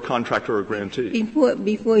or a contractor or grantee.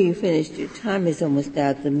 Before you finish, your time is almost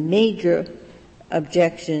out. The major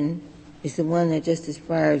objection is the one that Justice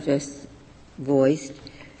Breyer just voiced.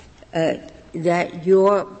 that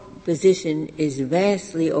your position is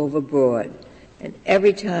vastly overbroad, and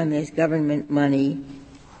every time there's government money,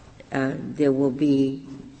 there will be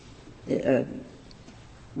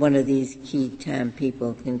one of these key time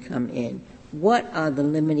people can come in. What are the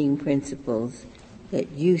limiting principles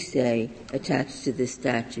that you say attach to this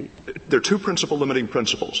statute? There are two principal limiting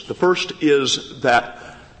principles. The first is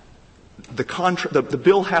that the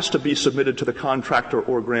bill has to be submitted to the contractor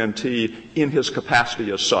or grantee in his capacity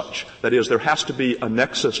as such. That is, there has to be a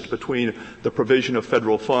nexus between the provision of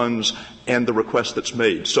federal funds and the request that's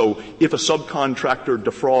made. So if a subcontractor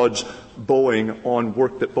defrauds Boeing on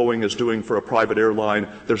work that Boeing is doing for a private airline,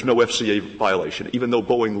 there's no FCA violation. Even though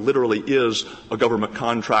Boeing literally is a government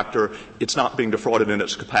contractor, it's not being defrauded in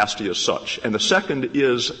its capacity as such. And the second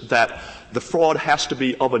is that the fraud has to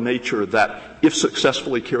be of a nature that, if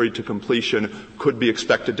successfully carried to completion, could be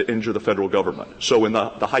expected to injure the federal government. So in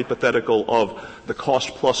the hypothetical of the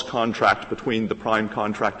cost-plus contract between the prime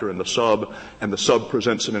contractor and the sub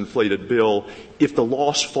presents an inflated bill, if the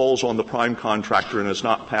loss falls on the prime contractor and is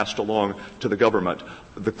not passed along to the government,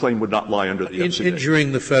 the claim would not lie under the FCA.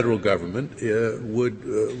 Injuring the federal government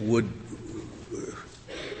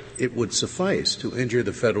would suffice to injure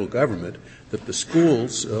the federal government that the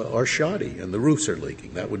schools are shoddy and the roofs are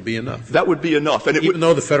leaking. That would be enough. That would be enough. And even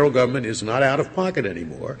though the federal government is not out of pocket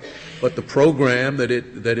anymore, but the program that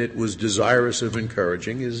it was desirous of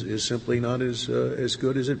encouraging is simply not as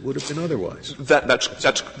good as it would have been otherwise.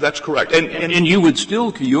 That's correct. And you would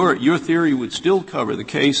still your theory would still cover the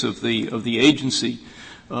case of the agency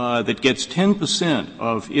that gets 10%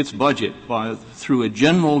 of its budget through a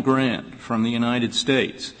general grant from the United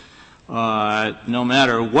States. No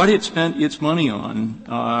matter what it spent its money on,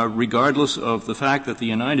 regardless of the fact that the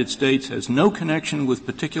United States has no connection with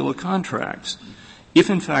particular contracts, if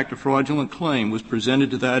in fact a fraudulent claim was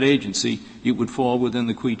presented to that agency, it would fall within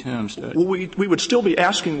the qui tam statute. Well, we would still be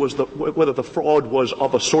asking whether the fraud was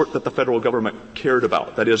of a sort that the federal government cared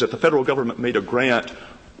about. That is, if the federal government made a grant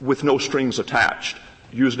with no strings attached,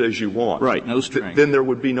 use it as you want. Right, no strings. Then there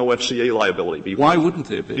would be no FCA liability. Why wouldn't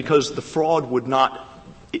there be? Because the fraud would not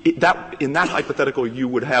in that hypothetical, you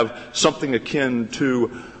would have something akin to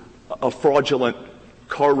a fraudulent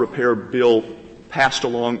car repair bill passed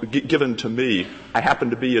along, given to me. I happen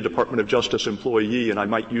to be a Department of Justice employee, and I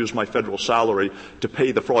might use my federal salary to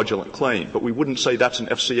pay the fraudulent claim. But we wouldn't say that's an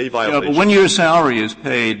FCA violation. Yeah, but when your salary is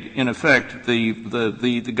paid, in effect,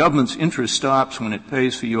 the government's interest stops when it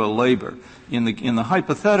pays for your labor. In the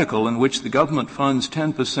hypothetical in which the government funds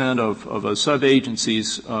 10% of a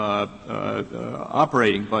sub-agency's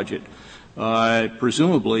operating budget,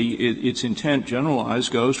 presumably its intent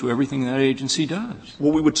generalized goes to everything that agency does.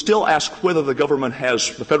 Well, we would still ask whether the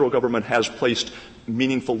federal government has placed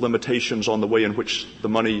meaningful limitations on the way in which the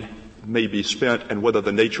money may be spent and whether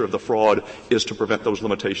the nature of the fraud is to prevent those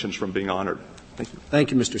limitations from being honored. Thank you.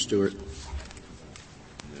 Thank you, Mr. Stewart.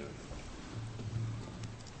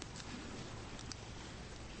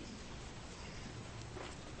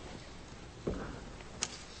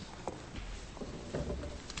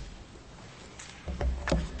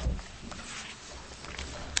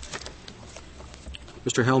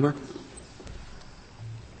 Mr. Helmer.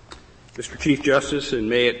 Mr. Chief Justice, and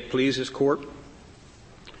may it please this Court,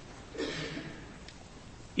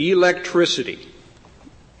 electricity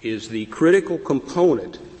is the critical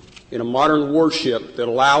component in a modern warship that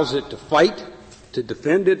allows it to fight, to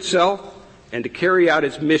defend itself, and to carry out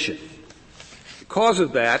its mission. Because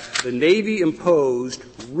of that, the Navy imposed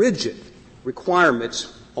rigid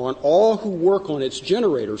requirements on all who work on its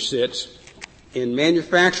generator sets in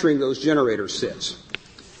manufacturing those generator sets.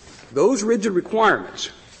 Those rigid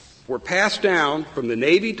requirements were passed down from the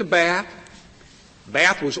Navy to Bath.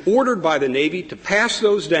 Bath was ordered by the Navy to pass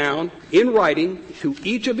those down in writing to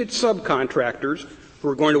each of its subcontractors who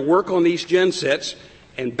were going to work on these gen sets,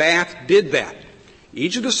 and Bath did that.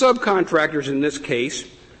 Each of the subcontractors in this case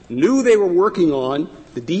knew they were working on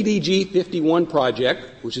the DDG-51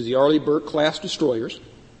 project, which is the Arleigh Burke-class destroyers.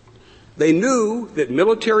 They knew that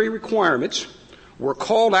military requirements were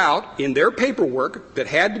called out in their paperwork that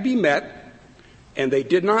had to be met, and they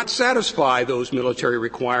did not satisfy those military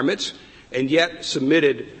requirements, and yet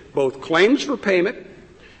submitted both claims for payment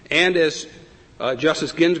and, as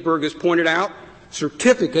Justice Ginsburg has pointed out,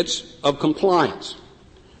 certificates of compliance.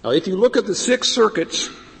 Now, if you look at the Sixth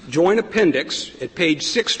Circuit's Joint Appendix at page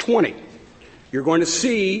 620, you're going to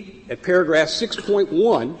see at paragraph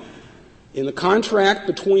 6.1 in the contract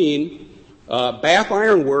between Bath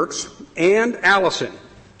Iron Works and Allison,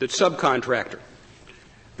 the subcontractor,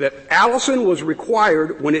 that Allison was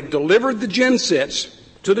required, when it delivered the gen sets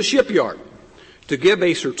to the shipyard, to give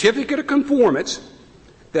a certificate of conformance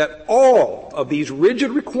that all of these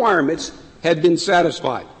rigid requirements had been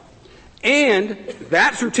satisfied. And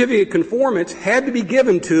that certificate of conformance had to be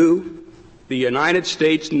given to the United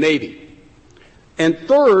States Navy. And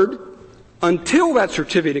third, until that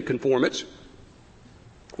certificate of conformance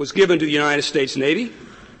was given to the United States Navy,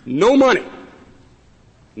 no money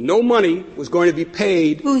was going to be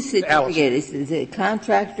paid. Whose to Allison. certificate? Is it a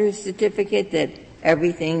contractor's certificate that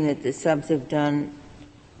everything that the subs have done,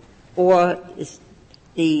 or is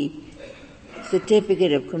the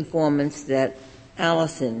certificate of conformance that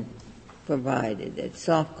Allison provided, that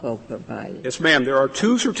Softco provided? Yes, ma'am. There are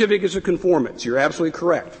two certificates of conformance. You're absolutely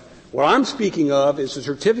correct. What I'm speaking of is the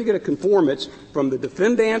certificate of conformance from the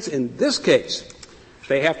defendants in this case.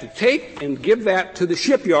 They have to take and give that to the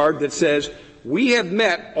shipyard that says, we have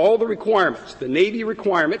met all the requirements, the Navy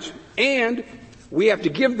requirements, and we have to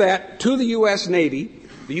give that to the U.S. Navy.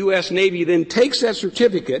 The U.S. Navy then takes that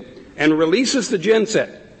certificate and releases the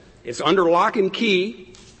genset. It's under lock and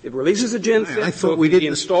key. It releases the genset so it can be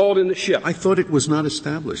installed in the ship. I thought it was not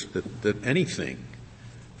established that anything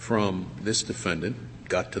from this defendant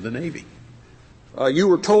got to the Navy. You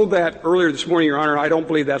were told that earlier this morning, Your Honor. I don't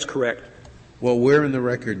believe that's correct. Well, where in the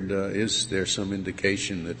record is there some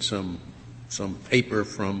indication that some paper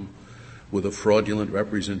with a fraudulent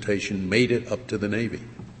representation made it up to the Navy?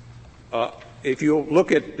 If you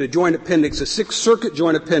look at the joint appendix, the Sixth Circuit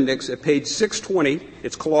joint appendix at page 620,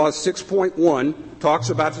 it's clause 6.1, talks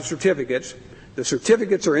about the certificates. The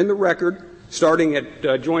certificates are in the record, starting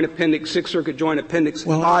at joint appendix, Sixth Circuit joint appendix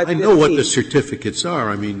 515. I know what the certificates are.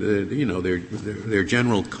 I mean, their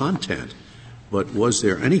general content. But was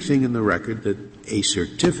there anything in the record that a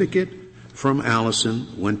certificate from Allison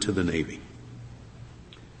went to the Navy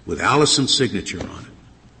with Allison's signature on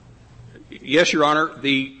it? Yes, Your Honor.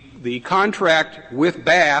 The contract with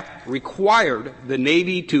Bath required the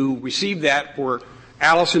Navy to receive that for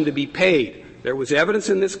Allison to be paid. There was evidence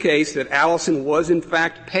in this case that Allison was in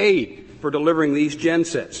fact paid for delivering these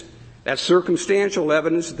gensets. That's circumstantial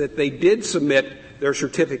evidence that they did submit their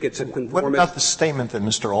certificates of conformance. What about the statement that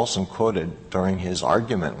Mr. Olson quoted during his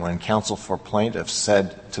argument when counsel for plaintiffs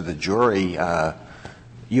said to the jury,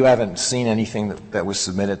 you haven't seen anything that was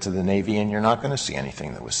submitted to the Navy, and you're not going to see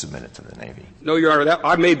anything that was submitted to the Navy? No, Your Honor,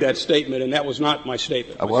 I made that statement, and that was not my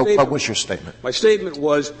statement. What was your statement? My statement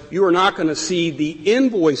was, you are not going to see the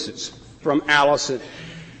invoices from Allison,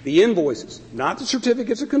 the invoices, not the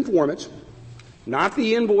certificates of conformance, not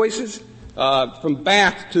the invoices from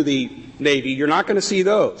Bath to the Navy. You're not going to see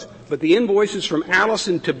those. But the invoices from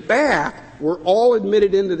Allison to Bath were all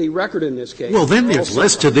admitted into the record in this case. Well, then there's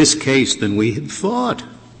less to this case than we had thought.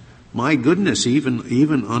 My goodness,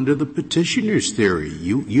 even under the petitioner's theory,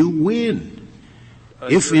 you win.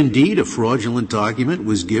 If indeed a fraudulent document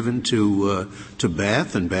was given to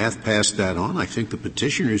Bath and Bath passed that on, I think the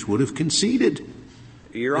petitioners would have conceded.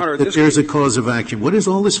 Your Honor, that there's a cause of action. What is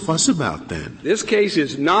all this fuss about then? This case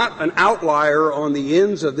is not an outlier on the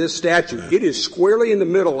ends of this statute. It is squarely in the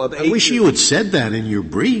middle of I wish you had said that in your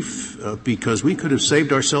brief, because we could have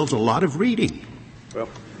saved ourselves a lot of reading. Well,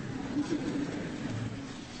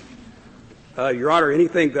 Your Honor,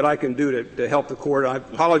 anything that I can do to help the court, I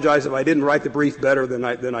apologize if I didn't write the brief better than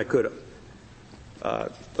I could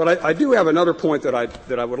have. But I do have another point that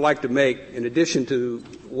I would like to make in addition to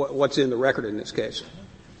what's in the record in this case.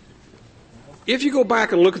 If you go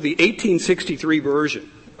back and look at the 1863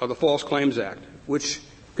 version of the False Claims Act, which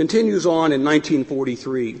continues on in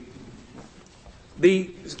 1943,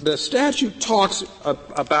 the statute talks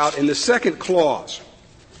about in the second clause,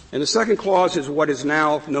 and the second clause is what is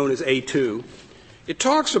now known as A2. It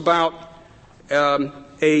talks about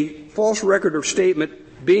a false record or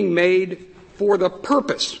statement being made for the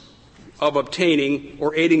purpose of obtaining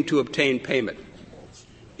or aiding to obtain payment.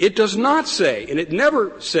 It does not say, and it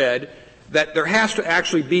never said, that there has to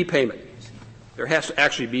actually be payment. There has to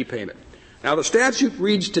actually be payment. Now, the statute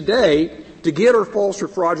reads today to get a false or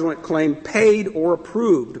fraudulent claim paid or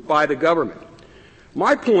approved by the government.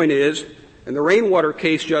 My point is, and the Rainwater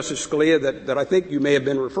case, Justice Scalia, that I think you may have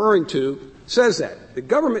been referring to, says that. The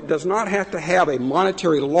government does not have to have a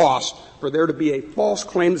monetary loss for there to be a False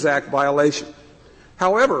Claims Act violation.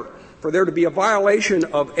 However, for there to be a violation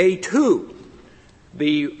of A2,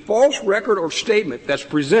 the false record or statement that's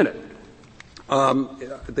presented,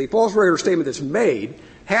 the false record or statement that's made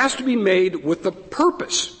has to be made with the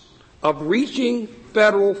purpose of reaching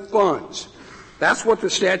federal funds. That's what the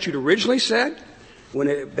statute originally said.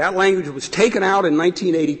 When that language was taken out in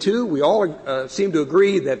 1982, we all seem to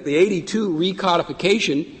agree that the 82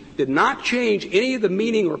 recodification did not change any of the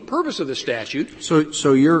meaning or purpose of the statute.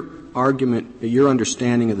 So your argument, your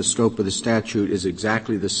understanding of the scope of the statute is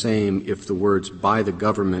exactly the same if the words by the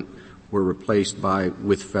government were replaced by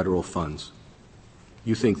with federal funds.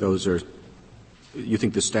 You think you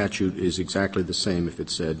think the statute is exactly the same if it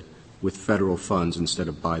said with federal funds instead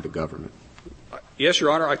of by the government? Yes,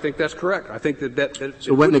 Your Honor, I think that's correct. I think that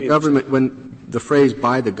so when the phrase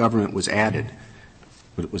by the government was added,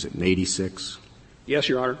 was it in 86? Yes,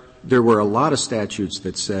 Your Honor. There were a lot of statutes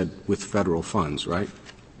that said with federal funds, right?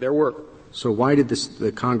 There were. So why did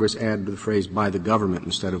the Congress add the phrase by the government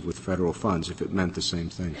instead of with federal funds if it meant the same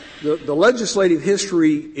thing? The legislative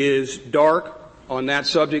history is dark on that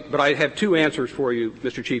subject, but I have two answers for you,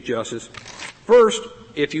 Mr. Chief Justice. First,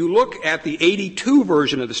 if you look at the 82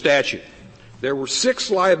 version of the statute, there were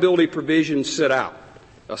 6 liability provisions set out.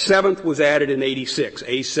 A 7th was added in 86,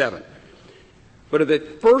 A7. But of the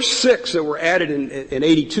first 6 that were added in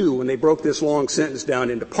 82, when they broke this long sentence down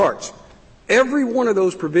into parts, every one of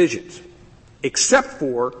those provisions, except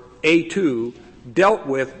for A2, dealt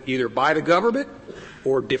with either by the government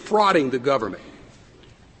or defrauding the government.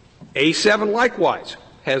 A7 likewise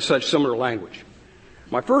has such similar language.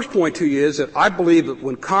 My first point to you is that I believe that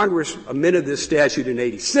when Congress amended this statute in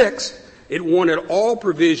 86, it wanted all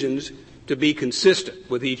provisions to be consistent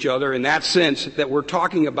with each other in that sense that we're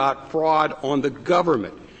talking about fraud on the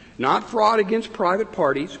government, not fraud against private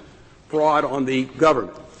parties, fraud on the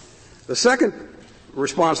government. The second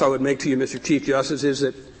response I would make to you, Mr. Chief Justice, is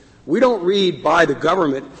that we don't read by the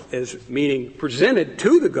government as meaning presented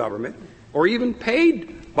to the government or even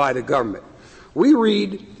paid by the government. We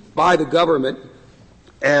read by the government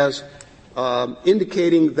as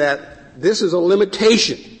indicating that this is a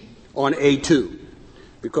limitation on A2.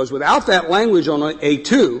 Because without that language on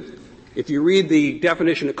A2, if you read the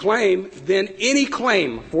definition of claim, then any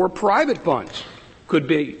claim for private funds could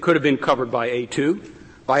have been covered by A2.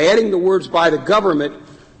 By adding the words by the government,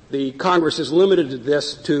 the Congress is limited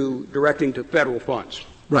this to directing to federal funds.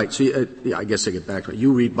 Right. So, I guess I get back to it.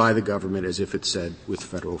 You read by the government as if it said with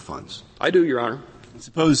federal funds. I do, Your Honor.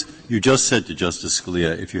 Suppose you just said to Justice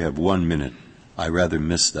Scalia, if you have 1 minute, I rather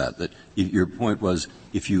miss that your point was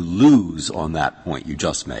if you lose on that point you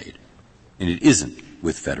just made, and it isn't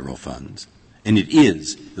with federal funds, and it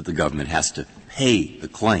is that the government has to pay the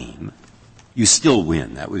claim, you still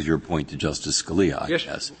win. That was your point to Justice Scalia, I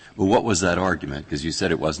guess. Well, what was that argument? Because you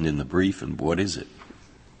said it wasn't in the brief, and what is it?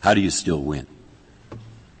 How do you still win?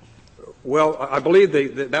 Well, I believe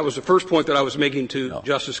that was the first point that I was making to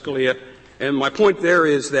Justice Scalia, and my point there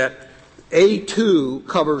is that A2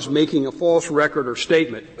 covers making a false record or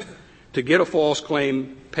statement to get a false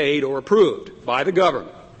claim paid or approved by the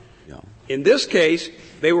government. Yeah. In this case,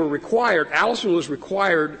 they were required, Allison was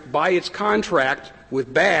required by its contract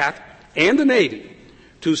with Bath and the Navy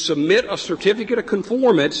to submit a certificate of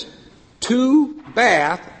conformance to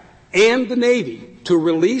Bath and the Navy to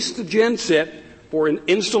release the genset for an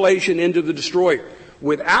installation into the destroyer.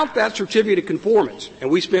 Without that certificate of conformance, and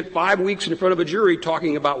we spent 5 weeks in front of a jury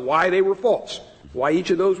talking about why they were false, why each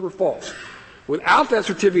of those were false. Without that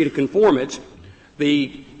certificate of conformance,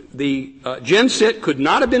 the genset could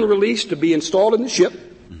not have been released to be installed in the ship,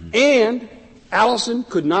 and Allison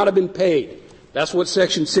could not have been paid. That's what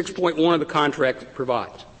Section 6.1 of the contract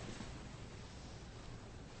provides.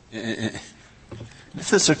 If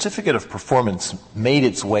the certificate of performance made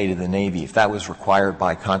its way to the Navy, if that was required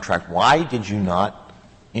by contract, why did you not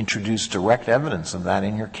introduce direct evidence of that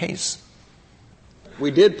in your case?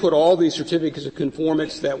 We did put all these certificates of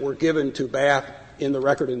conformance that were given to Bath in the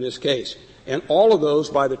record in this case. And all of those,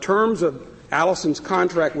 by the terms of Allison's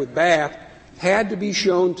contract with Bath, had to be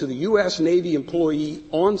shown to the U.S. Navy employee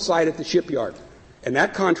on site at the shipyard. And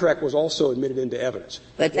that contract was also admitted into evidence.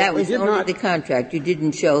 But that was only the contract. You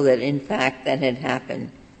didn't show that, in fact, that had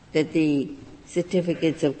happened, that the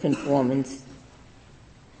certificates of conformance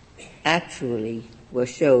actually were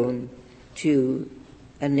shown to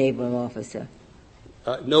a naval officer.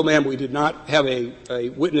 No, ma'am, we did not have a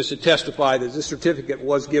witness to testify that this certificate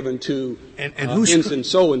was given to ensign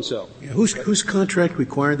so-and-so. Whose contract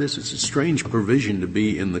required this? It's a strange provision to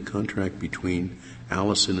be in the contract between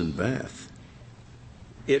Allison and Bath.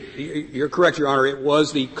 You're correct, Your Honor. It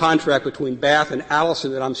was the contract between Bath and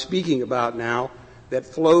Allison that I'm speaking about now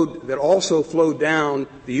that also flowed down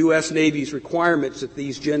the U.S. Navy's requirements that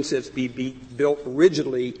these gensets be built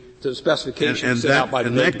rigidly to the specifications set out by the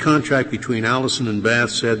Navy. And that contract between Allison and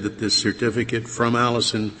Bath said that this certificate from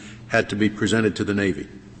Allison had to be presented to the Navy?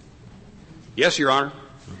 Yes, Your Honor.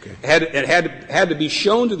 Okay. It had to be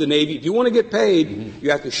shown to the Navy. If you want to get paid,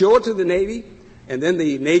 you have to show it to the Navy, and then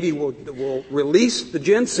the Navy will release the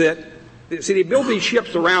genset. See, they build these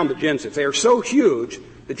ships around the gensets. They are so huge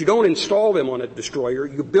that you don't install them on a destroyer,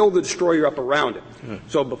 you build the destroyer up around it.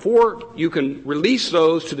 So before you can release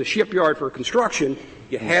those to the shipyard for construction,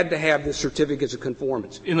 you had to have the certificates of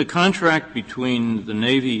conformance. In the contract between the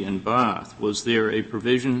Navy and Bath, was there a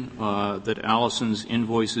provision that Allison's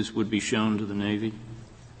invoices would be shown to the Navy?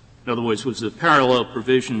 In other words, was the parallel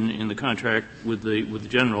provision in the contract with the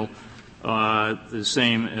General the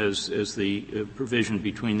same as the provision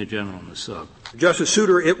between the General and the sub? Justice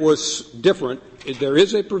Souter, it was different. There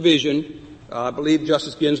is a provision, I believe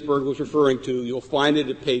Justice Ginsburg was referring to. You'll find it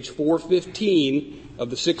at page 415 of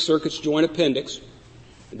the Sixth Circuit's Joint Appendix.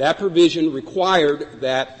 That provision required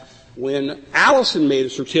that when Allison made a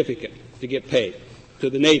certificate to get paid to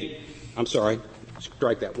the Navy,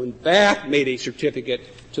 when Bath made a certificate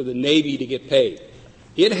to the Navy to get paid,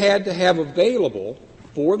 it had to have available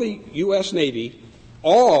for the U.S. Navy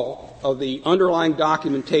all of the underlying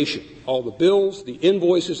documentation, all the bills, the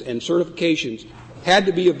invoices, and certifications had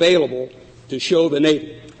to be available to show the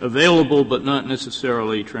Navy. Available but not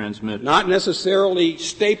necessarily transmitted. Not necessarily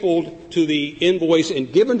stapled to the invoice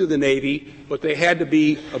and given to the Navy, but they had to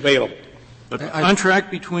be available. But the contract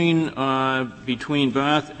between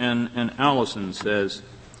Bath and Allison says,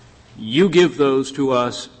 you give those to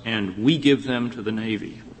us and we give them to the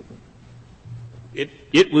Navy.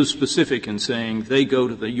 It was specific in saying they go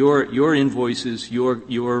to your invoices,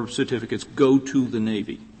 your certificates go to the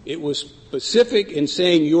Navy. It was specific in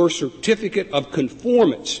saying your certificate of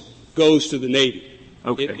conformance goes to the Navy.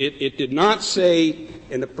 Okay. It did not say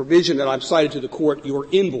in the provision that I've cited to the court your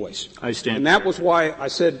invoice. I stand. And that was why I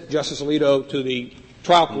said, Justice Alito, to the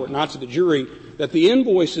trial court, not to the jury, that the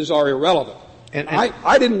invoices are irrelevant. And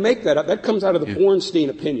I didn't make that up. That comes out of the Bornstein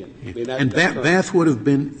opinion. Yeah. I mean, Bath would have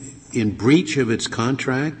been in breach of its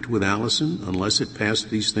contract with Allison unless it passed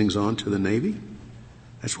these things on to the Navy?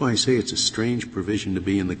 That's why I say it's a strange provision to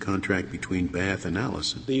be in the contract between Bath and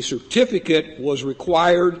Allison. The certificate was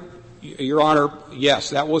required, Your Honor,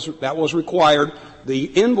 yes, that was required. The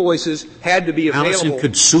invoices had to be available. Allison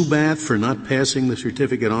could sue Bath for not passing the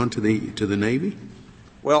certificate on to the Navy?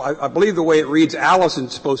 Well, I believe the way it reads,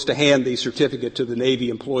 Allison's supposed to hand the certificate to the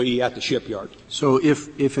Navy employee at the shipyard. So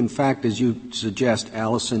if in fact, as you suggest,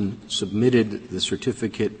 Allison submitted the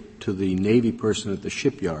certificate to the Navy person at the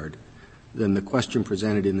shipyard, then the question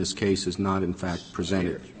presented in this case is not in fact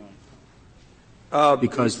presented.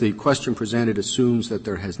 Because the question presented assumes that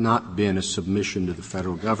there has not been a submission to the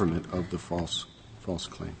federal government of the false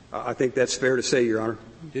claim. I think that's fair to say, Your Honor.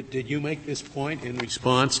 Did you make this point in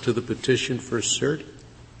response to the petition for cert?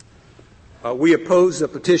 We opposed the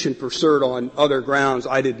petition for cert on other grounds.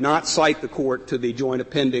 I did not cite the court to the joint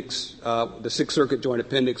appendix, the Sixth Circuit joint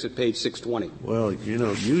appendix at page 620. Well,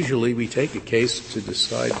 usually we take a case to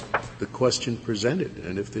decide the question presented,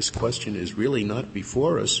 and if this question is really not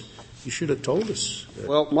before us, you should have told us.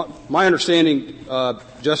 Well, my understanding,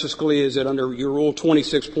 Justice Scalia, is that under your Rule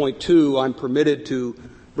 26.2, I'm permitted to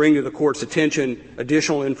bring to the Court's attention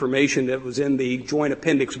additional information that was in the joint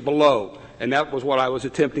appendix below. And that was what I was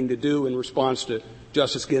attempting to do in response to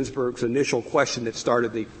Justice Ginsburg's initial question that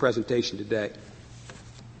started the presentation today.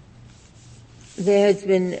 There has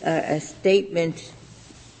been a statement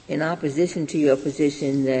in opposition to your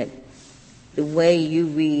position that the way you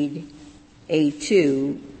read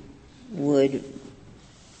A2 would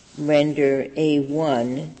render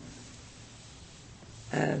A1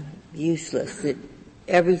 useless, that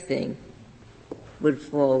everything would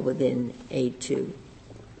fall within A2.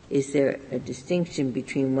 Is there a distinction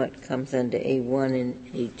between what comes under A1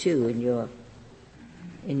 and A2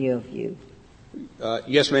 in your view?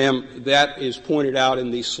 Yes, ma'am. That is pointed out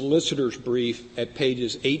in the solicitor's brief at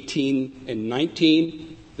pages 18 and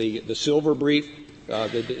 19, the silver brief,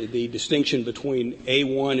 the distinction between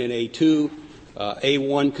A1 and A2.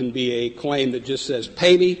 A1 can be a claim that just says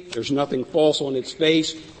pay me. There's nothing false on its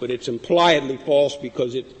face, but it's impliedly false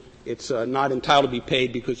because it's not entitled to be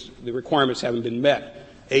paid because the requirements haven't been met.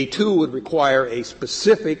 A2 would require a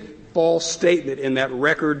specific false statement in that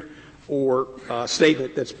record or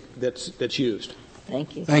statement that's used.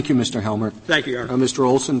 Thank you. Thank you, Mr. Helmer. Thank you, Your Honor. Mr.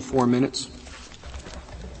 Olson, 4 minutes.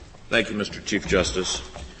 Thank you, Mr. Chief Justice.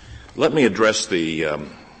 Let me address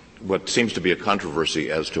what seems to be a controversy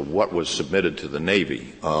as to what was submitted to the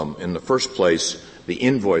Navy. In the first place, the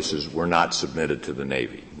invoices were not submitted to the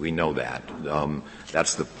Navy. We know that.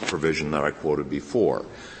 That's the provision that I quoted before.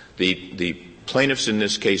 The plaintiffs in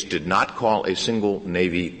this case did not call a single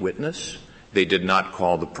Navy witness. They did not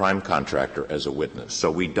call the prime contractor as a witness.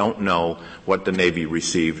 So we don't know what the Navy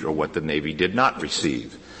received or what the Navy did not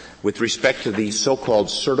receive. With respect to the so-called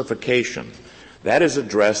certification, that is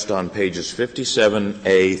addressed on pages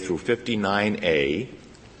 57A through 59A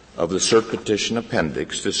of the cert petition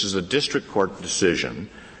appendix. This is a district court decision.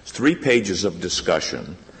 It's 3 pages of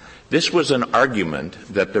discussion. This was an argument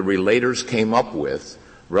that the relators came up with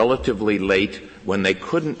relatively late when they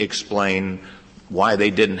couldn't explain why they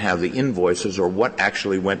didn't have the invoices or what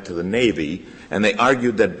actually went to the Navy, and they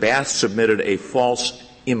argued that Bath submitted a false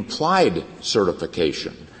implied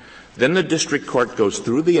certification. Then the district court goes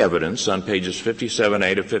through the evidence on pages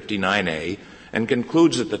 57A to 59A and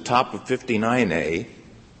concludes at the top of 59A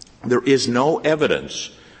there is no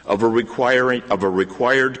evidence of a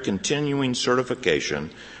required continuing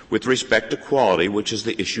certification with respect to quality, which is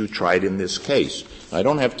the issue tried in this case. I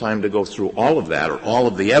don't have time to go through all of that or all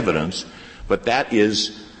of the evidence, but that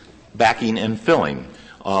is backing and filling.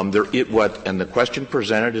 And the question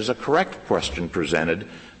presented is a correct question presented.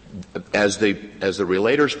 As the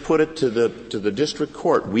relators put it to the district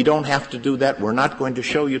court, we don't have to do that. We're not going to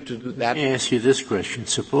show you to do that. Let me ask you this question.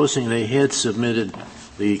 Supposing they had submitted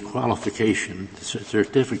the qualification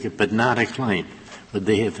certificate but not a claim, would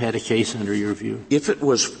they have had a case under your view? If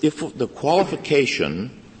the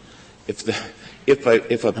qualification,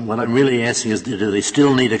 what I'm really asking is, do they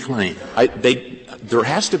still need a claim? There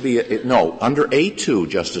has to be under A2,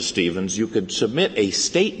 Justice Stevens, you could submit a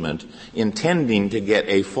statement intending to get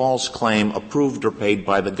a false claim approved or paid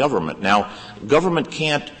by the government. Now, government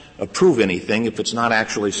can't approve anything if it's not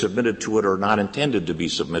actually submitted to it or not intended to be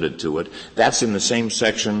submitted to it. That's in the same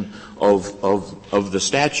section of the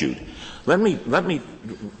statute. Let me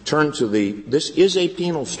turn to this is a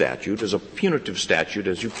penal statute, is a punitive statute,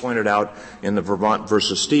 as you pointed out in the Vermont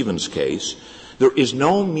versus Stevens case. There is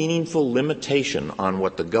no meaningful limitation on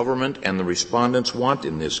what the government and the respondents want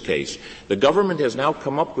in this case. The government has now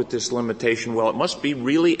come up with this limitation, well, it must be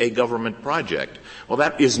really a government project. Well,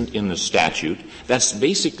 that isn't in the statute. That's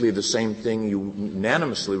basically the same thing you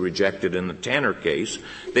unanimously rejected in the Tanner case.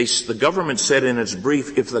 The government said in its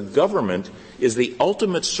brief, if the government is the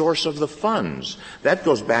ultimate source of the funds, that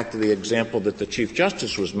goes back to the example that the Chief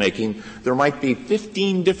Justice was making. There might be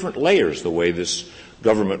 15 different layers the way this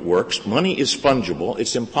government works. Money is fungible.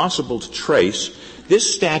 It's impossible to trace.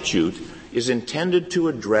 This statute is intended to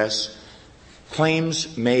address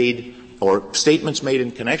claims made or statements made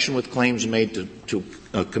in connection with claims made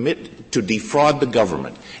to defraud the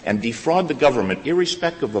government. And defraud the government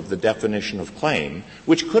irrespective of the definition of claim,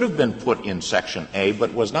 which could have been put in Section A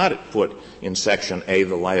but was not put in Section A,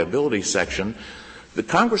 the liability section. The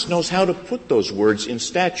Congress knows how to put those words in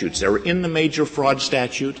statutes. They're in the major fraud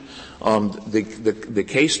statute. The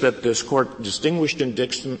case that this Court distinguished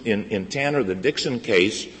in Tanner, the Dixon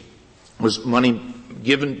case, was money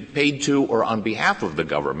paid to or on behalf of the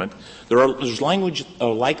government. There's language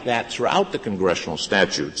like that throughout the congressional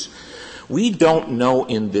statutes. We don't know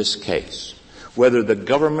in this case whether the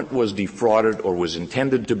government was defrauded or was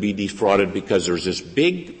intended to be defrauded because there's this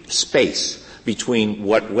big space between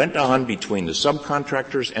what went on between the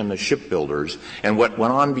subcontractors and the shipbuilders and what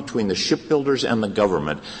went on between the shipbuilders and the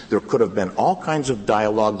government. There could have been all kinds of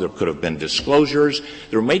dialogue. There could have been disclosures.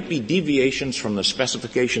 There might be deviations from the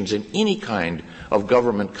specifications in any kind of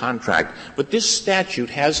government contract. But this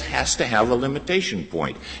statute has to have a limitation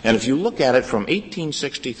point. And if you look at it from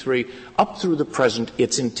 1863 up through the present,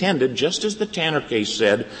 it's intended, just as the Tanner case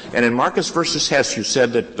said, and in Marcus versus Hess you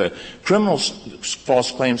said that the criminal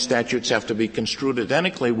false claim statutes have to be construed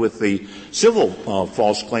identically with the civil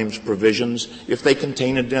false claims provisions if they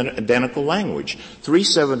contain identical language.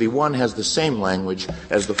 371 has the same language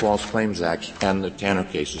as the False Claims Act, and the Tanner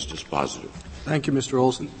case is dispositive. Thank you, Mr.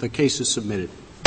 Olson. The case is submitted.